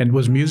there. And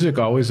was music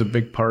always a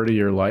big part of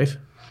your life?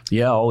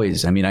 Yeah,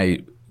 always. I mean, I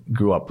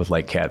grew up with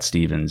like Cat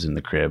Stevens in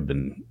the crib,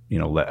 and, you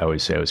know, I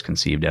always say I was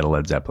conceived at a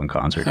Led Zeppelin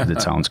concert because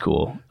it sounds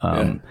cool.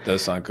 Yeah,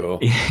 does sound cool.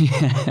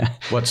 Yeah.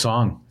 What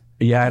song?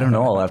 Yeah, I don't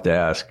know. I'll have to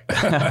ask.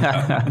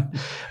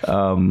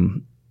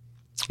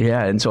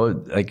 Yeah, and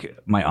so like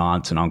my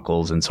aunts and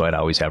uncles, and so I'd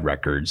always have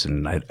records,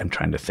 and I'm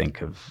trying to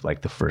think of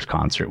like the first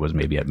concert was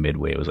maybe at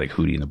Midway. It was like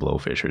Hootie and the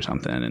Blowfish or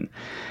something, and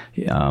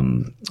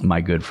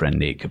my good friend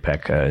Nate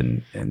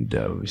Kopeka and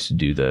we used to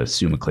do the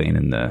Sue McLean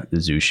and the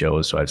Zoo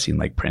shows. So I've seen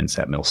like Prince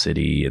at Mill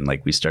City, and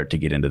like we start to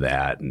get into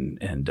that,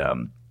 and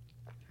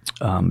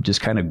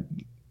just kind of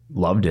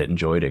loved it,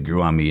 enjoyed it,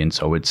 grew on me, and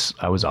so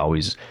I was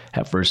always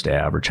at First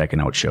Ave or checking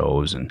out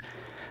shows, and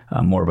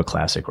more of a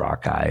classic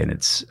rock guy, and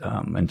it's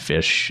and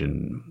Fish,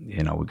 and,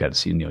 you know, we got to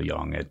see Neil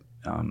Young at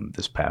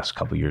this past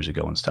couple years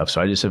ago and stuff.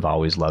 So I just have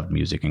always loved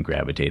music and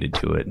gravitated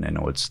to it, and I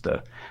know it's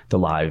the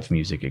live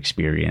music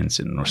experience,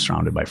 and we're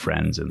surrounded by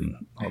friends and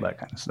all that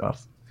kind of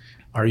stuff.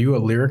 Are you a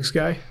lyrics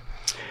guy?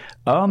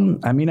 I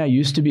mean, I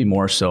used to be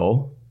more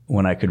so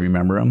when I could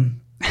remember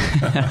them.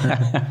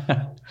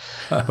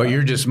 But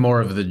you're just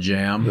more of the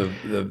jam.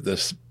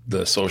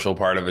 The social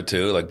part of it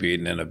too, like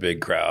being in a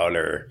big crowd,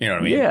 or, you know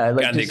what I mean? Yeah, I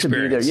like and just to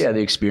be there. Yeah,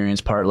 the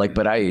experience part. Like,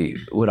 but I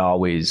would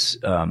always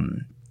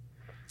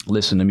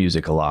listen to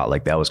music a lot.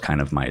 Like that was kind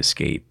of my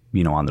escape,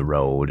 you know, on the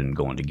road and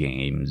going to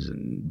games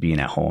and being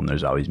at home.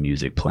 There's always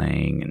music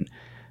playing,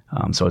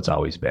 and so it's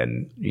always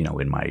been, you know,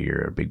 in my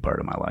ear, a big part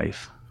of my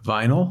life.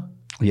 Vinyl?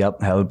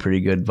 Yep, have a pretty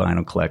good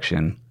vinyl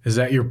collection. Is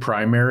that your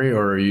primary,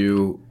 or are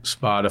you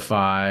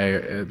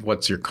Spotify?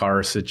 What's your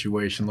car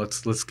situation?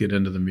 Let's get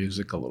into the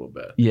music a little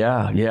bit.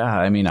 Yeah.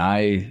 I mean,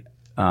 I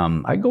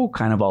go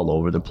kind of all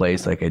over the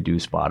place. Like I do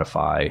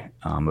Spotify.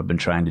 I've been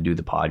trying to do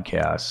the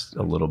podcast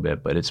a little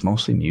bit, but it's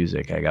mostly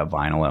music. I got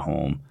vinyl at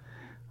home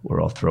where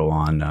I'll throw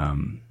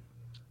on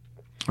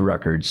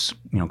records,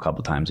 you know, a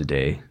couple times a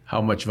day.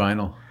 How much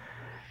vinyl?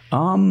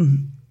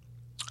 I'm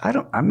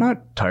not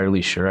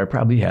entirely sure. I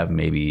probably have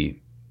maybe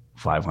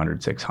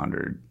 500,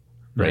 600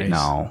 right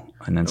now,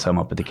 and then some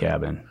up at the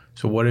cabin.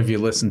 So what have you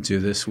listened to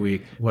this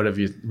week? What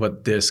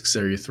discs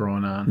are you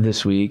throwing on?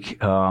 This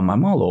week,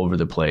 I'm all over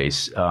the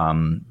place.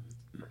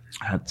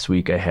 This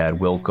week I had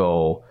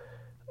Wilco.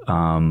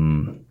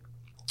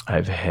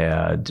 I've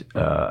had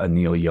a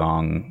Neil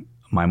Young,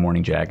 My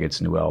Morning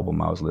Jacket's new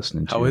album I was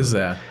listening to. How is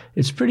that?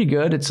 It's pretty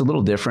good. It's a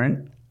little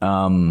different.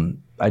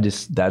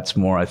 That's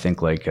more, I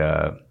think, like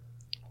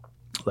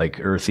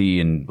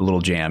earthy and a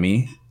little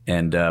jammy.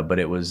 And but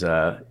it was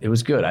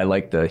good. I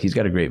like he's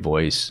got a great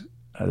voice,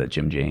 that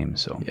Jim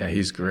James. So yeah,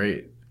 he's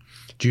great.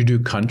 Do you do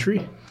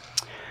country?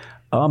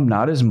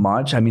 Not as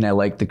much. I mean, I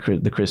like the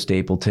Chris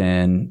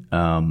Stapleton.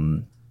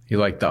 You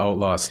like the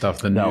outlaw stuff,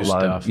 the new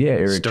stuff. Yeah,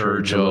 Eric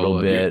Sturgill a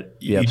little bit.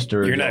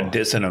 Sturgill. You're not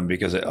dissing him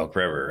because of Elk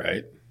River,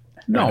 right?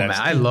 No, man,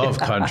 I love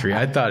country.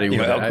 I thought he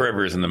would. Elk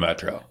River's in the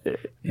metro.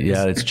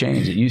 Yeah, it's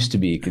changed. It used to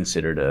be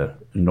considered a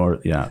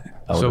north. Yeah.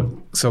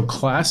 So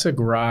classic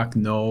rock,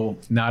 no,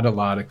 not a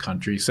lot of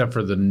country, except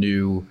for the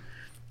new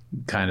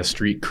kind of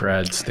street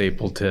cred,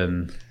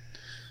 Stapleton.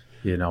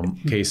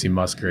 Casey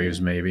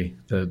Musgraves, maybe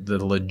the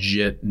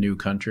legit new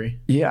country.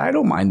 Yeah, I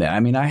don't mind that. I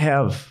mean, I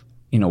have,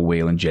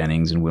 Waylon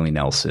Jennings and Willie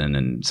Nelson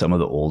and some of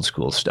the old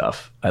school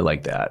stuff. I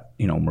like that,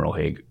 Merle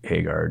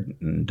Haggard.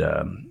 And,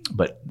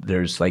 but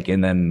there's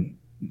and then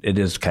it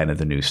is kind of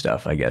the new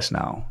stuff, I guess,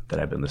 now that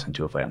I've been listening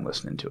to if I am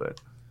listening to it.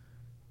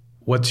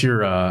 What's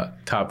your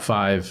top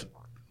 5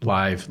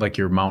 live, like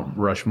your Mount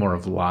Rushmore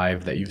of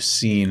live that you've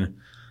seen live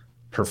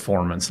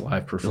performance?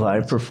 Live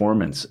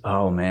performance.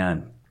 Oh,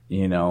 man.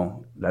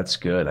 That's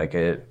good.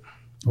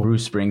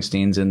 Bruce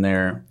Springsteen's in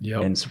there.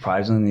 Yep. And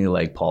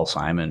surprisingly, Paul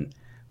Simon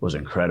was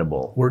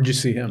incredible. Where'd you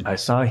see him? I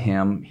saw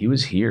him. He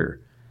was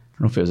here. I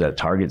don't know if it was at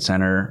Target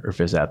Center or if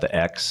it was at the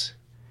X.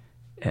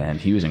 And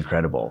he was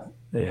incredible.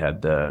 They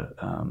had the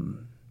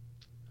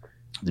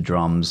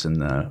drums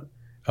and the...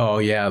 Oh,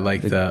 yeah,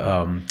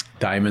 the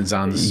diamonds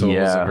on the soles.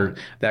 Yeah.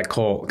 That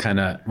Cole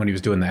kind of, when he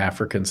was doing the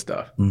African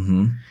stuff.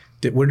 Mm-hmm.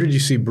 Where did you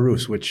see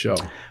Bruce? Which show?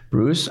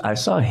 Bruce, I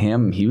saw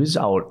him. He was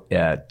out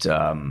at,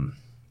 I don't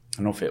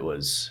know if it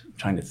was, I'm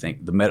trying to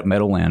think, the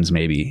Meadowlands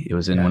maybe. It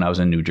was when I was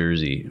in New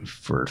Jersey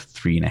for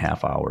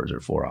 3.5 hours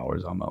or 4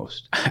 hours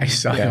almost. I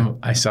saw him.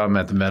 I saw him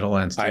at the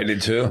Meadowlands too. I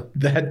did too.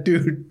 That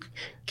dude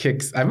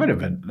kicks. I might have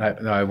been.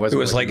 No, I wasn't.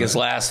 It was his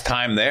last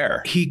time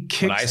there. He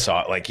kicks. When I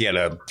saw it, he had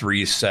a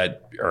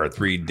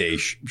 3-day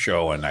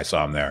show, and I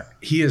saw him there.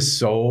 He is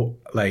so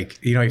he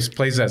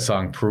plays that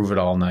song "Prove It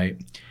All Night."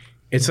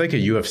 It's like a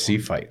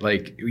UFC fight.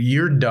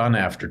 You're done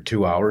after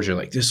 2 hours. You're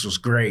like, this was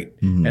great.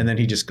 Mm-hmm. And then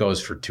he just goes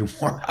for 2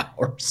 more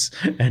hours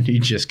and he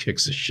just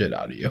kicks the shit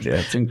out of you. Yeah,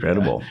 it's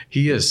incredible.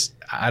 He is,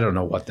 I don't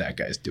know what that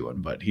guy's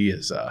doing, but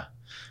he's a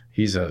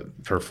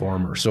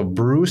performer. So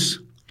Bruce,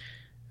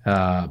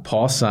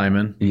 Paul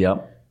Simon.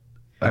 Yep.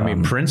 I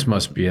mean, Prince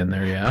must be in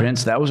there, yeah.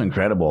 Prince, that was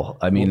incredible.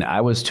 I mean,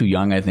 I was too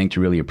young, I think, to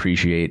really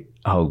appreciate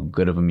how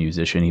good of a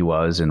musician he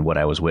was and what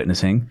I was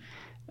witnessing.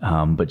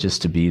 But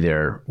just to be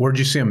there. Where'd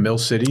you see him? Mill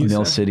City?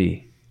 Mill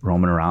City,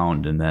 roaming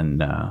around. And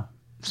then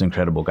it's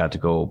incredible. Got to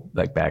go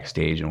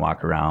backstage and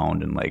walk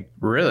around and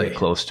really get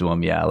close to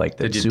him. Yeah.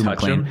 Did you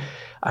touch him?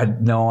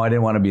 No, I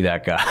didn't want to be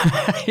that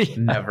guy.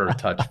 Never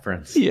touch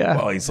Prince. Yeah.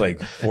 Well, he's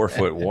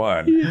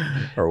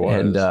 4'1" or was.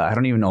 And I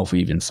don't even know if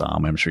we even saw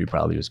him. I'm sure he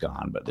probably was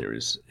gone, but there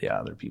was,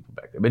 other people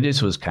back there. But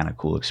this was kind of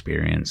cool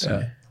experience.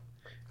 Yeah.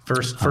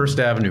 First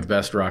Avenue,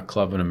 best rock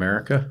club in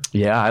America.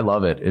 Yeah, I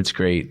love it. It's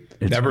great.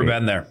 It's Never great.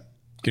 been there.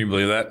 Can you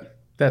believe that?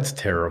 That's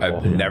terrible.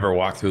 I've never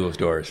walked through those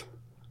doors.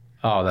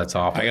 Oh, that's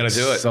awful. I got to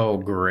do it. So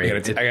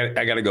great.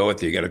 I got to go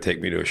with you. You got to take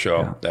me to a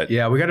show.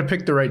 Yeah, we got to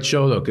pick the right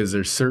show though, because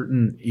there's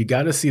you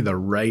got to see the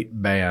right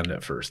band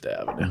at First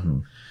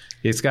Avenue.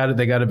 Mm-hmm.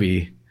 They got to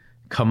be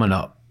coming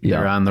up. Yeah.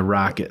 They're on the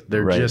rocket.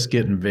 They're just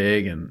getting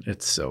big, and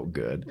it's so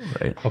good.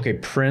 Right. Okay,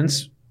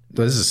 Prince.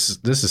 This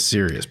is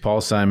serious.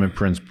 Paul Simon,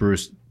 Prince,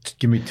 Bruce.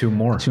 Give me 2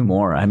 more. 2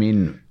 more. I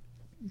mean,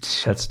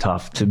 that's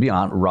tough. To be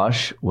honest,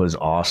 Rush was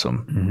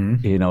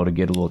awesome. Mm-hmm. To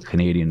get a little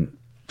Canadian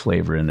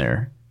flavor in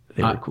there.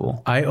 They were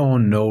cool. I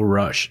own no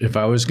Rush. If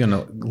I was going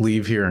to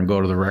leave here and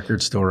go to the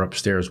record store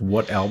upstairs,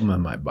 what album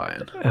am I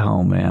buying?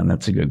 Oh, man,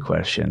 that's a good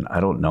question. I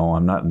don't know.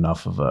 I'm not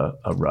enough of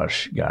a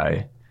Rush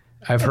guy.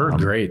 I've heard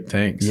great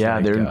things.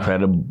 Yeah, they're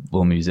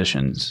incredible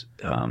musicians.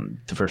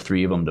 For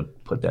 3 of them to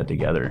put that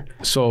together.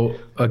 So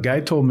a guy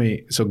told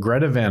me,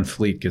 Greta Van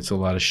Fleet gets a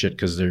lot of shit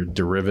because they're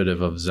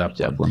derivative of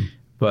Zeppelin.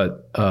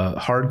 But a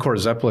hardcore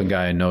Zeppelin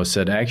guy I know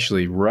said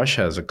actually Rush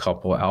has a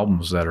couple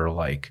albums that are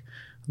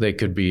they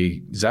could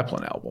be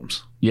Zeppelin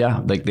albums.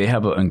 Yeah, they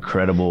have an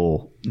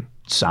incredible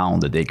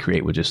sound that they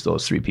create with just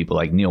those 3 people.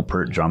 Neil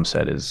Peart drum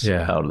set is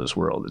out of this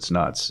world. It's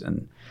nuts.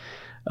 And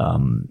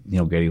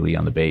Geddy Lee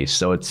on the bass.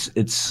 So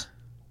it's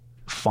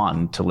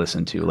fun to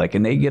listen to.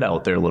 And they get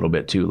out there a little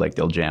bit too.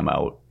 They'll jam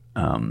out.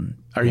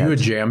 Are you a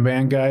jam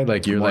band guy?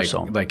 You're like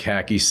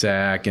hacky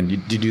sack, and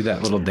do you do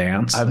that little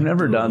dance? I've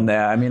never done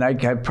that. I mean,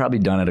 I've probably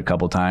done it a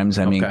couple times.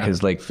 I mean,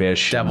 because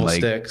Fish, Devil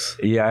Sticks.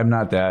 Yeah, I'm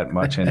not that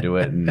much into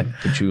it, and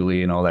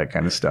patchouli and all that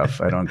kind of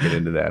stuff. I don't get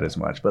into that as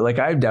much. But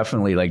I've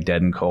definitely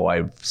Dead and Co.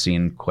 I've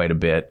seen quite a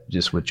bit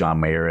just with John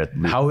Mayer at.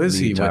 How is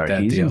he with that?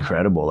 He's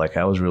incredible.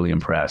 I was really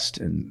impressed,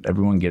 and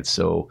everyone gets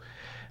so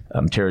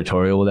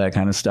territorial with that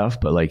kind of stuff.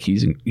 But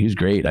he's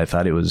great. I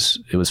thought it was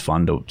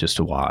fun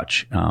to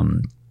watch.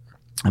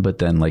 But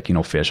then,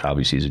 Fish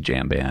obviously is a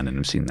jam band, and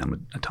I've seen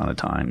them a ton of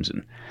times.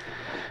 And,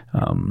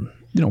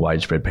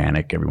 Widespread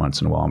Panic every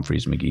once in a while, and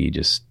Freeze McGee,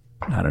 just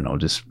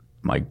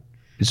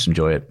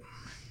enjoy it.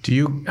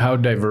 How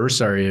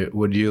diverse are you?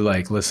 Would you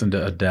listen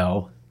to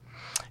Adele?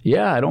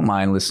 Yeah, I don't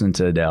mind listening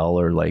to Adele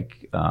or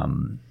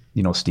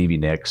Stevie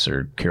Nicks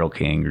or Carole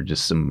King or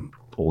just some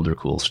older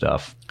cool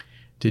stuff.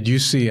 Did you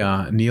see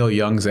Neil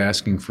Young's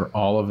asking for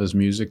all of his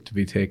music to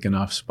be taken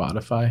off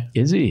Spotify?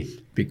 Is he?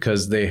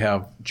 Because they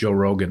have Joe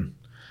Rogan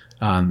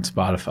on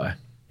Spotify.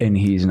 And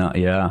he's not,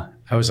 yeah.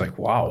 I was like,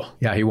 wow.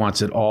 Yeah, he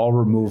wants it all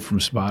removed from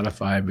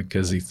Spotify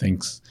because he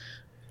thinks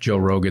Joe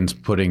Rogan's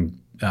putting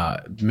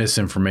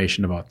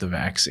misinformation about the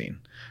vaccine,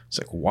 It's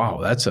like, wow,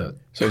 that's a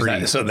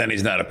So then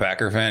he's not a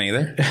Packer fan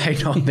either? I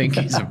don't think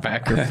he's a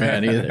Packer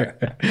fan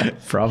either.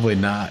 Probably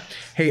not.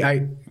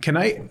 Hey,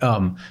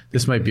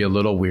 this might be a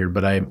little weird,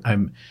 but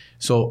I'm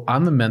so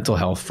on the mental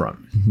health front.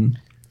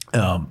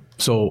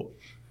 So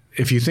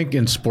if you think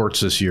in sports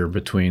this year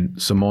between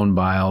Simone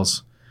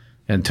Biles,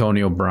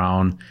 Antonio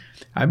Brown,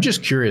 I'm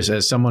just curious,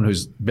 as someone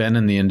who's been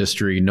in the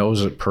industry,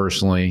 knows it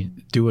personally,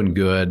 doing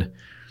good,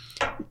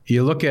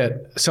 you look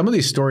at some of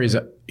these stories,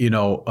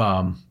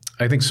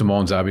 I think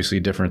Simone's obviously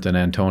different than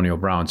Antonio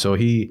Brown. So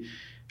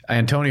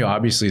Antonio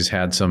obviously has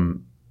had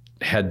some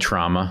head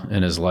trauma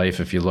in his life.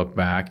 If you look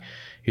back,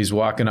 he's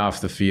walking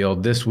off the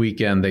field this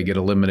weekend. They get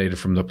eliminated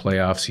from the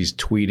playoffs. He's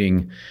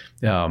tweeting.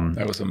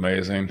 That was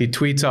amazing. He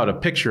tweets out a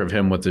picture of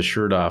him with his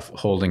shirt off,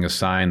 holding a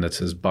sign that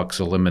says "Bucks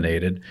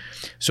eliminated."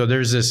 So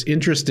there's this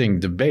interesting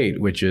debate,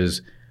 which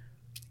is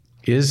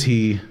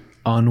he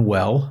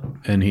unwell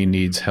and he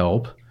needs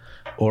help,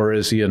 or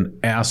is he an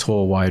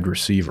asshole wide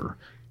receiver?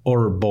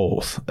 Or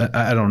both.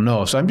 I don't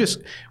know. So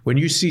when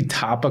you see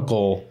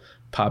topical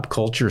pop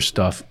culture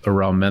stuff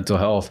around mental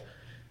health,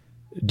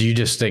 do you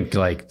just think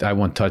like, I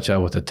won't touch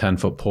that with a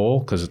 10-foot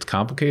pole because it's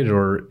complicated?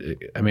 Or,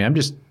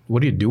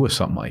 what do you do with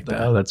something like that?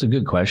 Well, that's a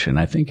good question.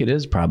 I think it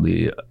is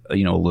probably, a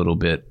little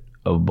bit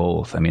of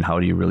both. How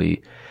do you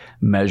really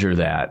measure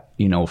that,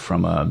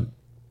 from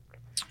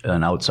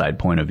an outside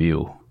point of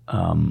view,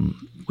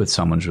 with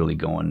someone's really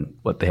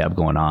what they have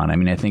going on?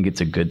 I think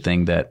it's a good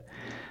thing that,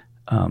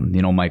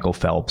 Michael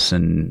Phelps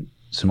and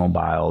Simone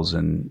Biles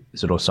and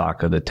is it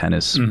Osaka, the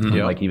tennis,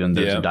 even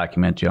there's a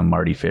documentary on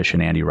Marty Fish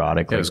and Andy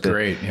Roddick. That was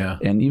great, yeah.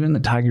 And even the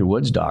Tiger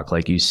Woods doc,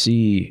 you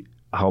see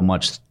how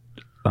much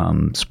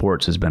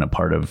sports has been a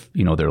part of,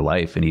 their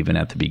life. And even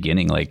at the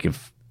beginning,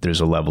 if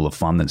there's a level of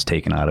fun that's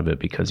taken out of it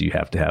because you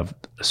have to have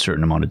a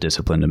certain amount of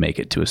discipline to make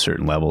it to a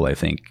certain level, I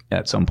think,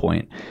 at some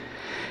point.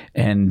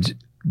 And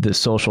the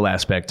social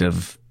aspect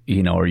of,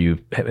 are you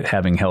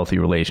having healthy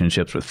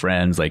relationships with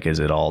friends? Is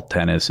it all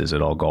tennis? Is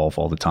it all golf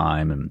all the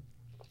time? And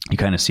you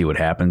kind of see what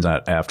happens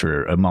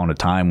after an amount of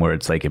time where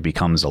it's it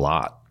becomes a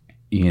lot,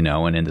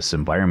 and in this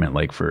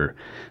environment, for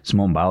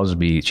Simone Biles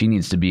she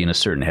needs to be in a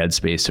certain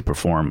headspace to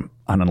perform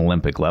on an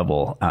Olympic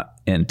level,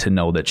 and to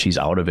know that she's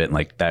out of it.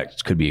 And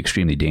that could be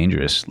extremely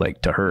dangerous,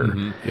 to her,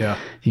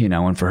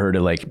 and for her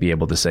to be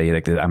able to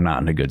say I'm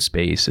not in a good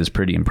space is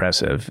pretty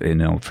impressive, and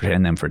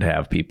then to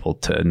have people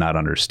to not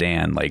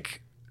understand,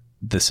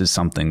 this is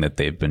something that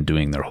they've been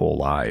doing their whole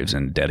lives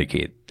and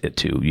dedicate it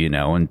to,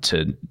 and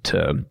to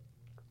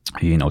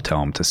tell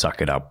them to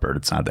suck it up or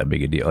it's not that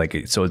big a deal.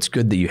 So it's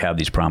good that you have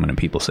these prominent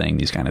people saying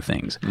these kind of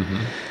things.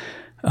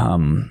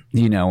 And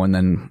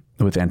then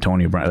with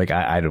Antonio Brown,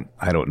 I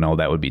don't know,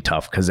 that would be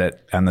tough because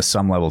on the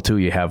some level too,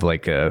 you have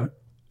a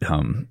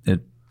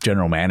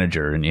general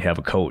manager and you have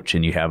a coach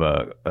and you have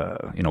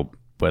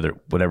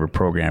whatever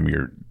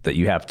program that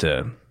you have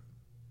to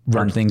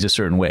run things a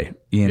certain way,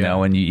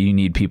 and you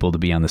need people to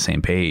be on the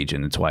same page.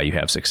 And it's why you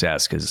have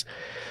success because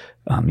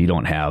you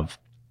don't have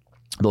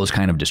those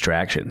kind of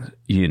distractions,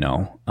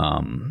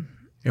 And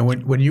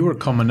when you were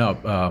coming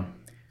up,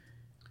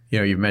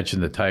 you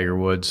mentioned the Tiger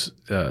Woods,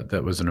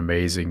 that was an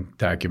amazing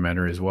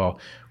documentary as well.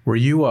 Were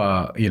you,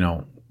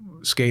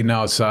 skating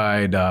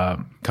outside,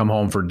 come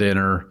home for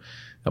dinner?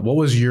 What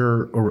was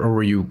or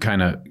were you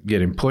kind of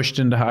getting pushed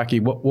into hockey?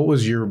 What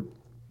was your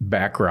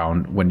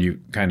background when you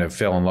kind of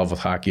fell in love with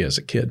hockey as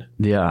a kid?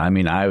 Yeah,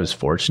 I was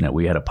fortunate.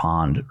 We had a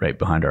pond right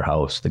behind our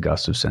house, the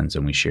Gustafsons,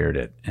 and we shared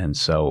it. And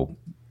so,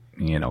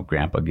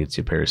 Grandpa gets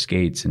you a pair of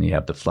skates and you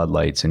have the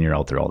floodlights and you're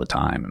out there all the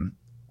time. And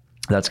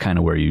that's kind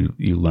of where you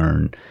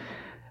learn,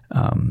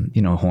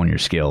 hone your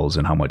skills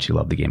and how much you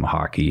love the game of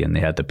hockey. And they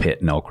had the pit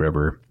in Elk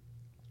River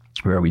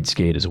where we'd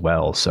skate as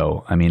well.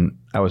 So,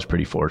 I was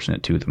pretty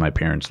fortunate too that my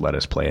parents let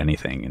us play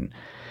anything. And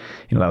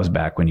that was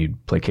back when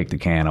you'd play kick the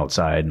can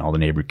outside and all the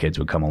neighbor kids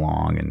would come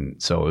along.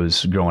 And so it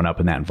was growing up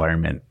in that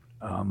environment.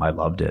 I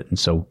loved it. And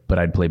so, but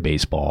I'd play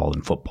baseball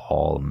and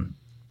football and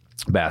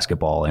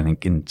basketball. I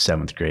think in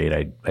 7th grade,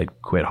 I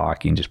quit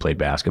hockey and just played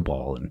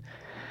basketball. And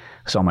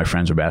so all my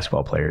friends were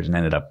basketball players and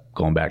ended up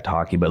going back to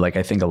hockey. But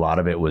I think a lot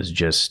of it was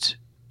just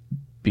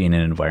being in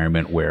an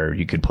environment where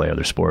you could play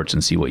other sports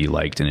and see what you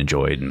liked and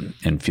enjoyed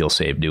and feel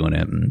safe doing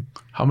it. And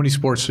how many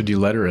sports did you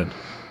letter in?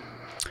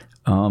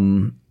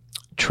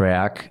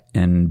 Track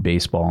and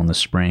baseball in the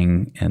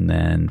spring, and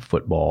then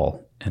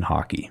football and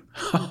hockey.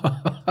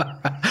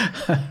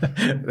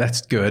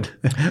 That's good.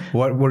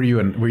 What were you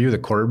in? Were you the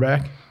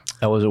quarterback?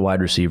 I was a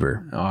wide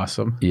receiver.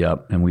 Awesome.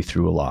 Yep, and we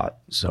threw a lot,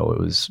 so it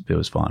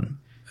was fun.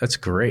 That's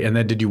great. And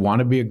then did you want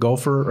to be a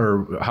gopher,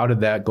 or how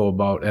did that go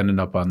about ending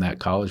up on that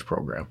college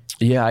program?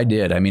 Yeah, I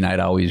did.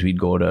 We'd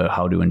go to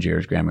Howdo and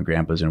Jared's grandma and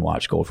grandpa's and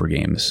watch Gopher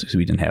games because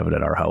we didn't have it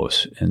at our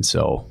house. And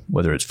so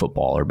whether it's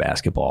football or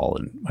basketball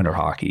or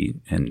hockey,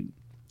 and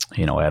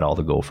I had all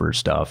the Gopher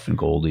stuff and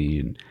Goldie.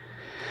 And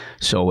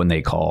so when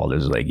they called, it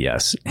was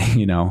yes, I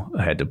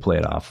had to play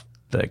it off.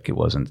 It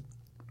wasn't,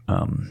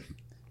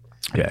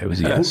 it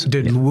was yes.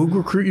 Did Woog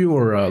recruit you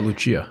or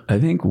Lucia? I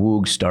think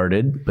Woog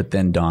started, but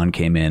then Don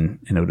came in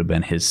and it would have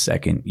been his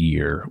second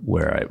year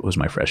where it was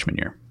my freshman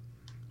year.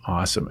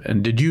 Awesome.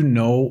 And did you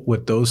know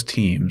with those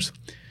teams,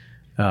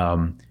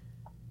 I'm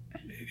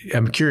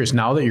curious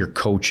now that you're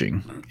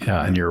coaching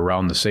and you're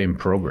around the same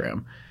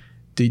program,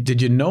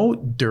 did you know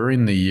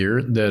during the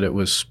year that it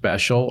was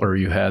special, or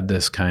you had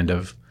this kind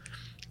of,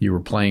 you were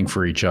playing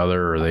for each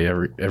other,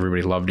 or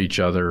everybody loved each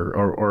other,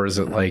 or is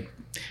it like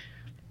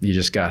you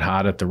just got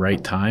hot at the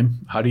right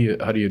time? How do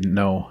you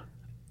know?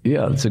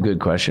 Yeah, that's a good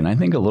question. I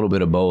think a little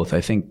bit of both.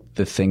 I think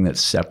the thing that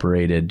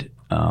separated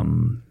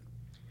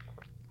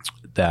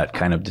that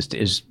kind of just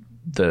is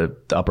the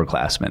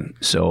upperclassmen.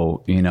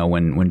 So,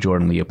 when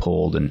Jordan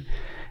Leopold and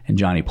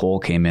Johnny Pohl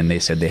came in, they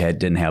said they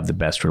didn't have the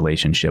best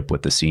relationship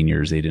with the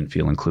seniors. They didn't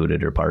feel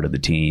included or part of the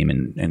team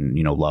and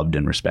loved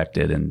and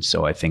respected. And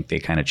so I think they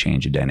kind of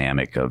changed the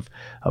dynamic of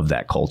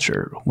that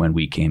culture when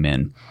we came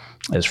in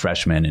as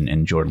freshmen,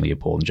 and Jordan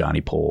Leopold and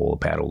Johnny Pohl,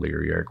 Pat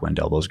O'Leary, Eric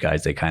Wendell, those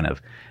guys, they kind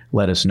of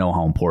let us know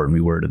how important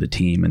we were to the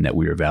team and that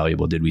we were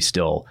valuable. Did we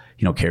still,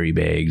 carry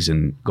bags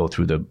and go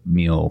through the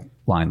meal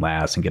line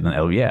last and get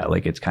an yeah,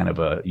 like it's kind of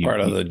part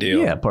of the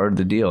deal. Yeah, part of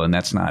the deal. And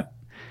that's not,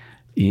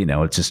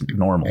 it's just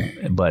normal.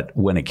 But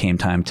when it came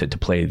time to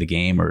play the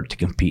game or to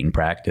compete in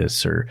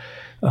practice or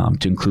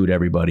to include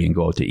everybody and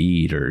go out to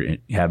eat or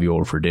have you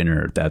over for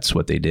dinner, that's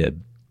what they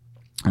did.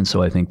 And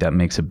so I think that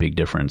makes a big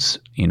difference,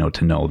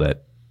 to know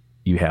that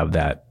you have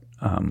that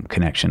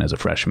connection as a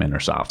freshman or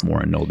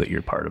sophomore and know that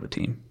you're part of a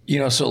team.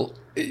 So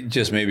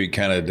just maybe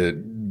kind of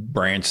to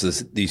branch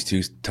these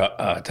two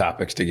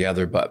topics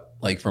together, but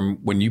like from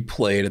when you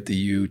played at the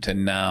U to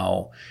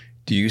now,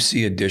 do you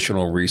see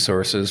additional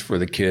resources for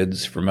the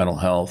kids for mental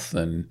health?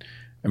 And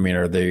I mean,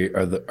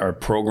 are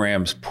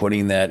programs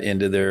putting that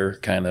into their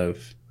kind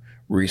of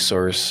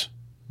resource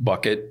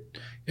bucket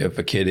if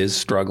a kid is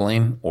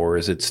struggling, or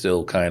is it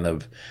still kind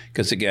of,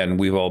 because again,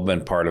 we've all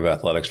been part of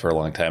athletics for a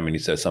long time, and you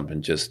said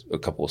something just a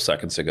couple of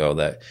seconds ago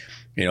that,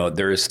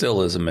 there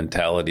still is a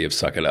mentality of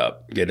suck it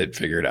up, get it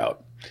figured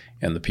out.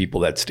 And the people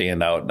that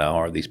stand out now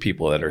are these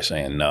people that are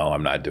saying, no,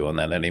 I'm not doing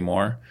that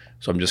anymore.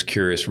 So I'm just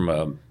curious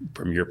from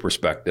your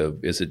perspective,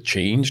 is it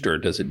changed or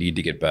does it need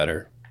to get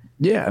better?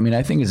 Yeah, I mean,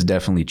 I think it's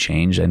definitely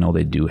changed. I know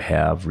they do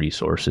have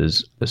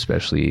resources,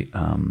 especially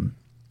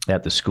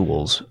at the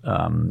schools,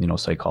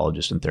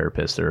 psychologists and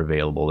therapists that are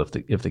available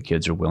if the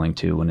kids are willing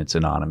to, and it's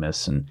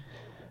anonymous. And,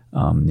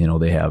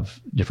 they have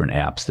different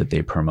apps that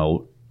they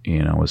promote,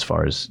 as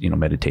far as,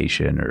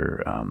 meditation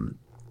or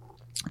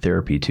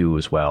therapy too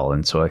as well.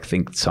 And so I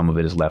think some of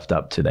it is left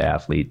up to the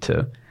athlete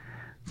to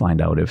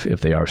find out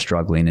if they are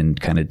struggling and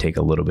kind of take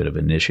a little bit of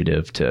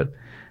initiative to,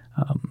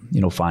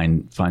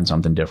 find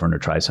something different or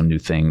try some new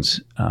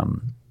things,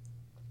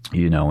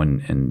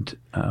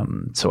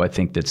 so I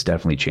think that's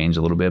definitely changed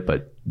a little bit,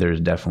 but there's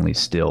definitely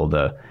still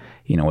the,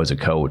 as a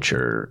coach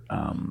or,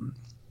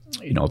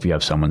 if you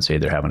have someone say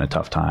they're having a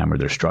tough time or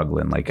they're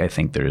struggling, like I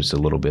think there's a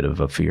little bit of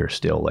a fear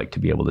still, like to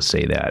be able to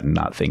say that and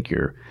not think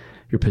your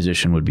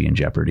position would be in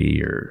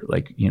jeopardy, or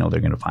like, they're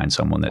going to find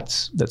someone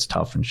that's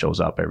tough and shows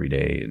up every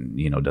day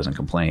and, doesn't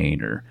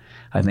complain, or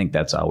I think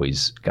that's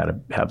always got to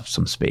have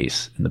some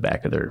space in the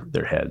back of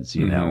their heads,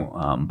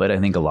 but I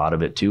think a lot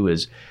of it too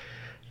is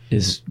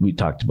we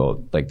talked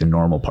about like the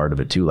normal part of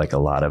it too. Like a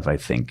lot of, I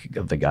think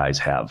of the guys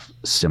have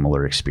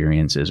similar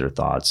experiences or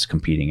thoughts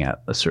competing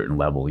at a certain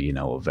level,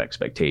 of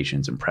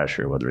expectations and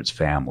pressure, whether it's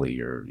family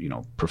or,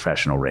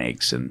 professional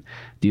ranks and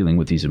dealing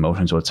with these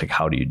emotions. So it's like,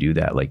 how do you do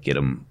that? Like get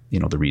them,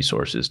 the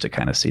resources to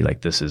kind of see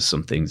like, this is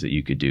some things that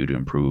you could do to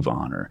improve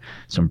on, or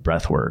some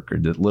breath work or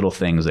the little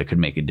things that could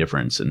make a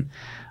difference, and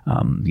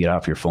get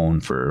off your phone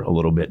for a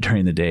little bit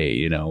during the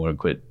day, or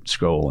quit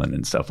scrolling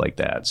and stuff like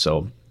that.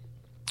 So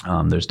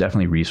there's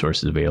definitely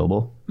resources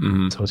available.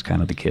 Mm-hmm. So it's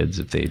kind of the kids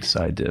if they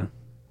decide to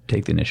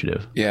take the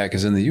initiative. Yeah,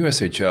 because in the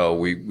USHL,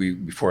 we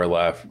before I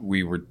left,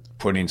 we were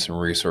putting some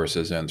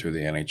resources in through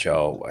the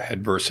NHL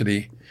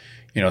Adversity,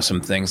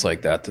 some things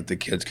like that the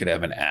kids could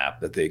have an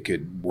app that they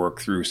could work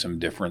through some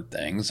different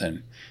things.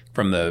 And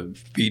from the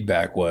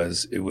feedback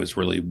it was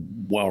really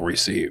well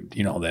received,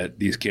 that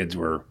these kids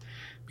were,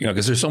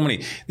 because there's so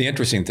many. The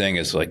interesting thing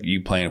is like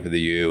you playing for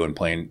the U and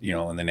playing,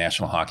 in the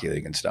National Hockey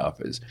League and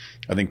stuff is,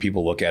 I think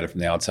people look at it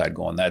from the outside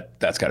going,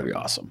 that's got to be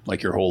awesome.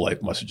 Like your whole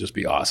life must just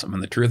be awesome.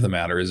 And the truth of the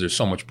matter is there's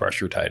so much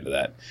pressure tied to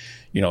that,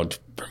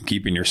 from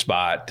keeping your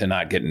spot to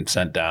not getting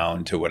sent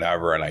down to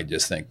whatever. And I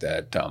just think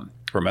that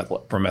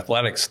from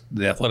athletics,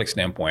 the athletic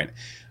standpoint,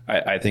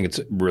 I think it's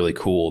really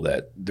cool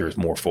that there's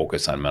more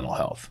focus on mental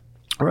health.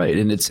 Right.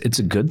 And it's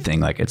a good thing.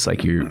 Like, it's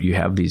like you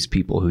have these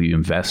people who you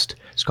invest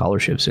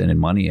scholarships in and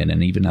money in,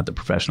 and even at the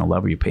professional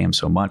level, you pay them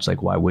so much.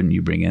 Like, why wouldn't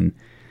you bring in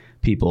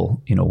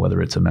people,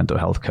 whether it's a mental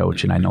health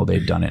coach, and I know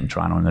they've done it in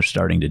Toronto and they're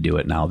starting to do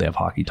it now. They have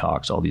hockey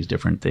talks, all these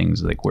different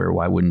things, like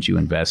why wouldn't you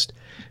invest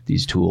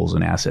these tools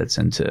and assets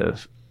into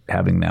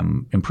having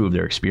them improve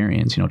their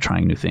experience,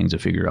 trying new things to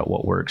figure out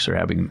what works, or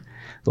having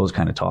those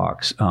kind of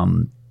talks.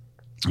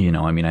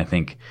 I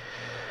think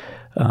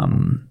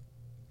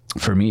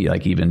for me,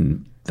 like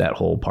even that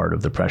whole part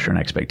of the pressure and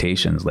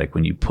expectations, like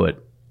when you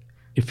put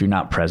if you're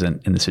not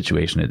present in the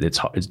situation,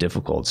 it's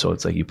difficult. So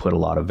it's like you put a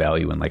lot of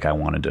value in, like, I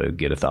wanted to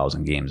get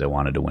 1,000 games. I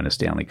wanted to win a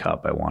Stanley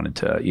Cup. I wanted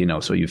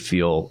to, so you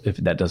feel, if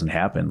that doesn't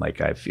happen,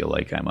 like, I feel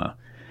like I'm a,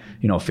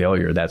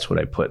 failure. That's what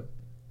I put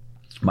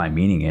my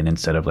meaning in,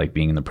 instead of like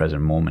being in the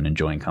present moment,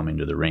 enjoying coming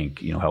to the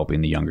rink,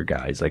 helping the younger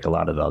guys, like a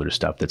lot of the other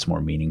stuff that's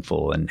more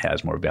meaningful and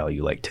has more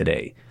value, like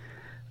today.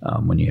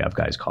 When you have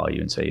guys call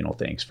you and say,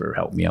 thanks for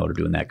helping me out or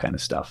doing that kind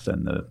of stuff,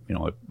 then it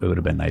would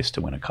have been nice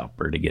to win a cup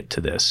or to get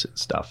to this and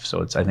stuff.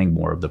 So it's, I think,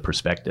 more of the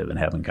perspective, and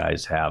having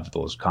guys have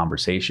those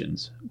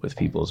conversations with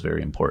people is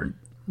very important.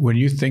 When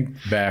you think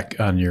back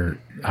on your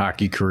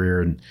hockey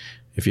career, and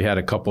if you had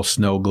a couple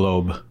snow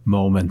globe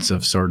moments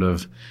of sort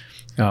of,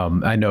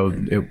 I know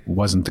it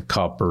wasn't the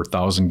cup or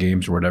 1,000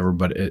 games or whatever,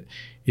 but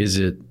is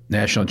it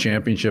national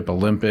championship,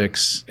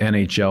 Olympics,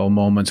 NHL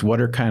moments?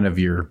 What are kind of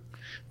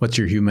what's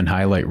your human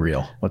highlight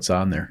reel? What's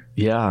on there?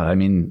 Yeah, I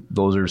mean,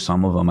 those are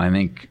some of them. I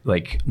think,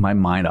 like, my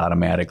mind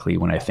automatically,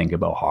 when I think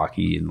about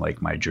hockey and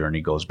like my journey,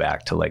 goes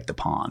back to like the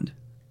pond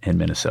in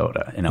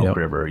Minnesota, in Elk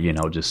River,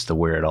 just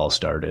where it all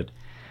started.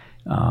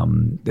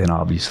 Then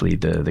obviously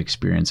the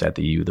experience at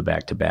the U, the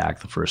back-to-back,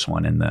 the first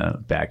one in the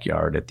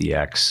backyard at the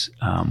X,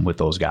 with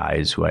those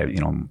guys who I,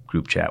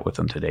 group chat with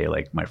them today,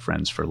 like my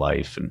friends for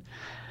life. And,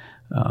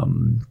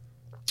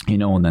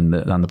 and then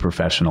on the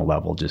professional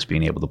level, just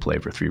being able to play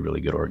for 3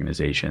 really good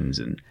organizations.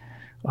 And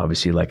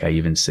obviously, like I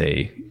even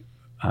say,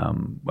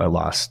 we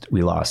lost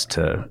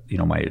to,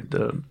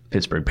 the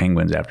Pittsburgh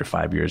Penguins after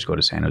 5 years, go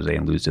to San Jose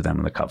and lose to them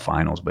in the Cup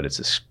Finals. But it's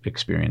an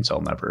experience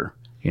I'll never,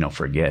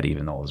 forget,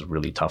 even though it was a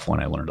really tough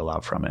one. I learned a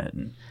lot from it.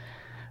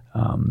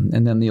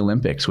 And then the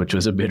Olympics, which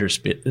was a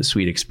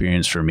bittersweet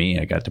experience for me.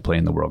 I got to play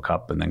in the World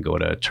Cup and then go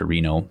to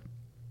Torino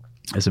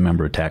as a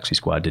member of Taxi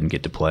Squad, didn't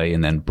get to play,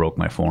 and then broke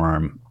my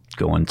forearm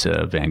going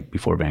to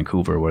before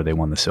Vancouver, where they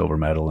won the silver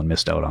medal, and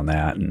missed out on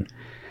that. And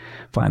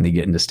finally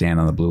getting to stand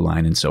on the blue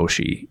line in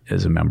Sochi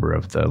as a member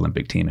of the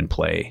Olympic team and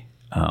play.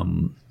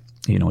 Dan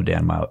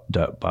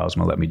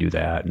Bylsma let me do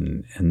that.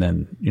 And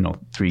then,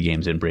 3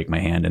 games in, break my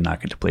hand and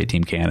not get to play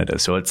Team Canada.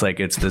 So it's like,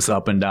 it's this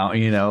up and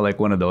down, like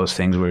one of those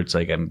things where it's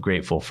like, I'm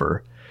grateful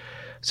for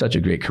such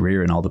a great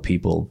career and all the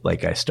people.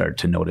 Like, I start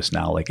to notice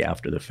now, like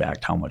after the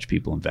fact, how much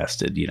people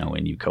invested,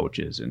 in you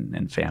coaches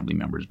and family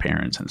members,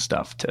 parents and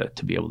stuff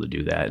to be able to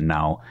do that. And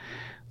now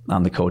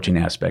on the coaching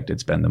aspect,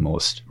 it's been the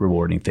most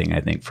rewarding thing,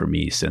 I think, for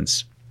me,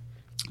 since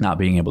not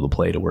being able to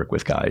play, to work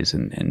with guys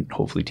and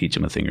hopefully teach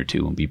them a thing or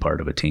two and be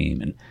part of a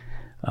team. And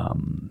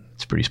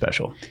it's pretty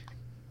special.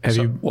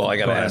 Well, I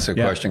got to ask a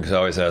question, because I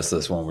always ask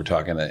this when we're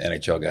talking to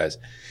NHL guys.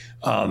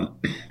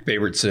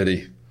 Favorite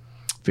city?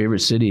 Favorite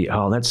city?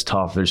 Oh, that's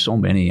tough. There's so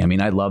many. I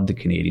mean, I love the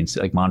Canadians.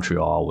 Like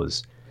Montreal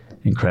was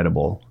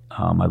incredible.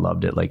 I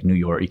loved it. Like New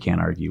York, you can't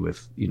argue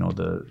with,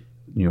 the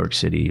New York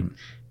City.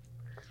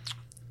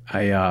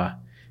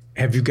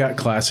 Have you got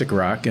classic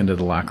rock into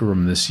the locker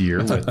room this year?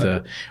 With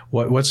the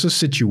what's the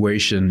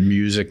situation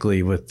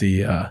musically with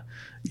the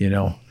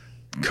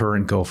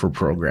current Gopher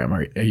program?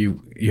 Are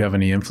you have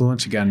any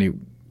influence? You got any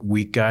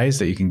weak guys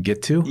that you can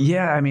get to?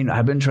 Yeah, I mean,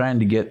 I've been trying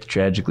to get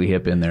Tragically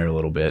Hip in there a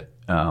little bit.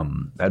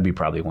 That'd be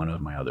probably one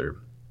of my other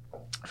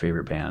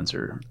favorite bands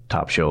or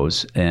top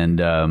shows. And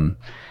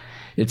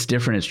it's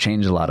different. It's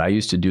changed a lot. I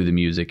used to do the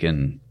music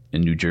in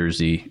New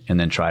Jersey and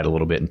then tried a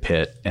little bit in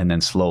Pitt. And then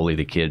slowly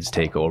the kids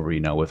take over,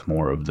 with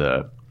more of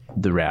the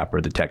rap or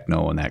the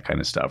techno and that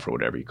kind of stuff, or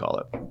whatever you call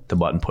it. The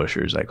button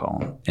pushers, I call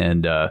them.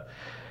 And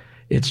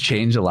it's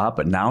changed a lot.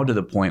 But now to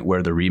the point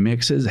where the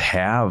remixes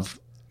have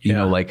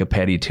like a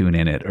Petty tune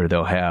in it, or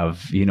they'll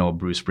have, a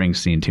Bruce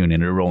Springsteen tune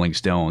in it, or Rolling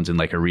Stones, and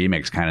like a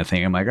remix kind of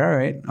thing. I'm like, all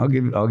right, I'll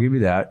give you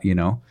that,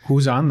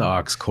 Who's on the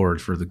aux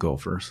cord for the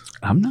Gophers?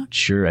 I'm not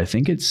sure. I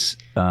think it's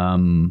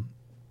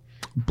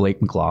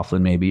Blake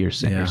McLaughlin maybe, or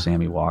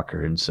Sammy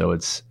Walker. And so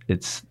it's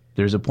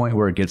there's a point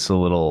where it gets a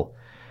little,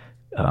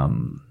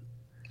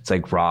 it's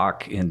like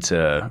rock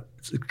into,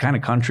 it's kind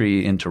of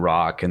country into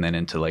rock, and then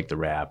into like the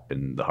rap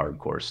and the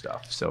hardcore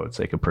stuff. So it's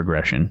like a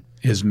progression.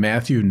 Is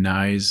Matthew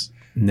Nye's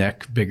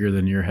neck bigger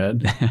than your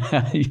head?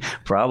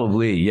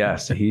 Probably,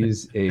 yes.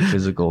 He's a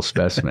physical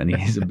specimen.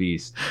 He's a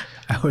beast.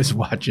 I was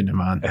watching him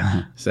on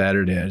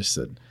Saturday. I just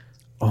said,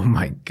 oh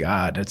my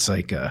God, it's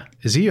like,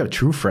 is he a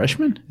true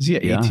freshman? Is he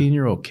an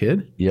 18-year-old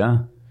kid? Yeah.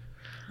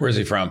 Where's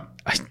he from?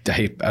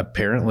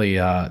 Apparently,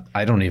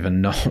 I don't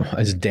even know.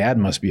 His dad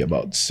must be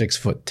about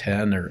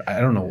 6'10", or I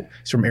don't know.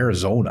 He's from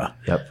Arizona.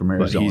 Yep, from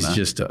Arizona. But he's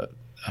just a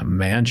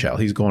man-child.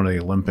 He's going to the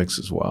Olympics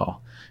as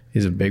well.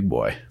 He's a big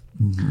boy.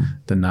 Mm-hmm.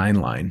 The 9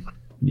 line.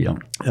 Yeah.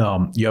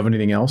 You have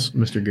anything else,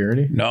 Mr.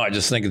 Garrity? No, I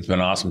just think it's been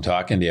awesome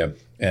talking to you,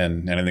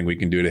 and anything we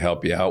can do to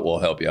help you out, we'll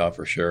help you out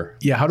for sure.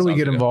 Yeah. How do we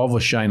get involved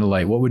with Shine a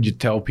Light? What would you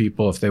tell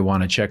people if they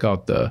want to check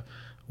out the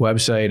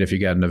website, if you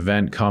got an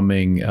event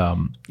coming,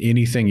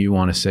 anything you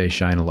want to say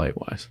Shine a Light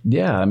wise?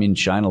 Yeah. I mean,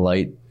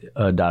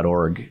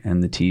 shinealight.org,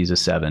 and the T is a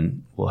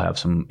 7. We'll have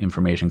some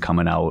information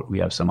coming out. We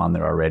have some on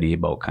there already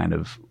about kind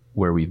of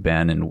where we've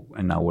been and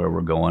now where we're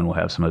going. We'll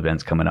have some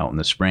events coming out in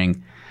the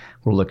spring.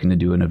 We're looking to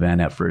do an event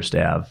at First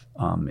Ave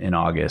in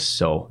August.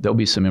 So there'll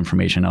be some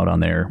information out on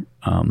there.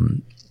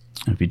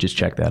 if you just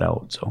check that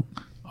out. So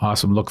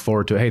awesome. Look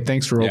forward to it. Hey,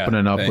 thanks for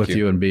opening up with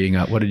you and being,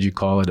 what did you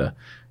call it? A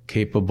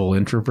capable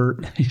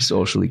introvert?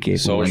 Socially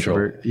capable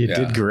introvert. You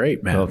did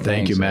great, man. Well,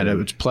 thank you, man.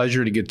 It's a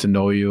pleasure to get to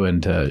know you,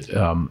 and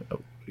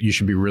you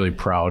should be really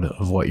proud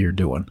of what you're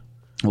doing.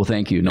 Well,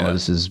 thank you. No,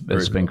 this has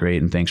been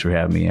great, and thanks for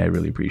having me. I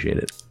really appreciate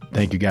it.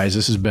 Thank you, guys.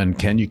 This has been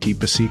Can You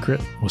Keep a Secret?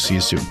 We'll see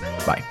you soon.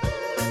 Bye.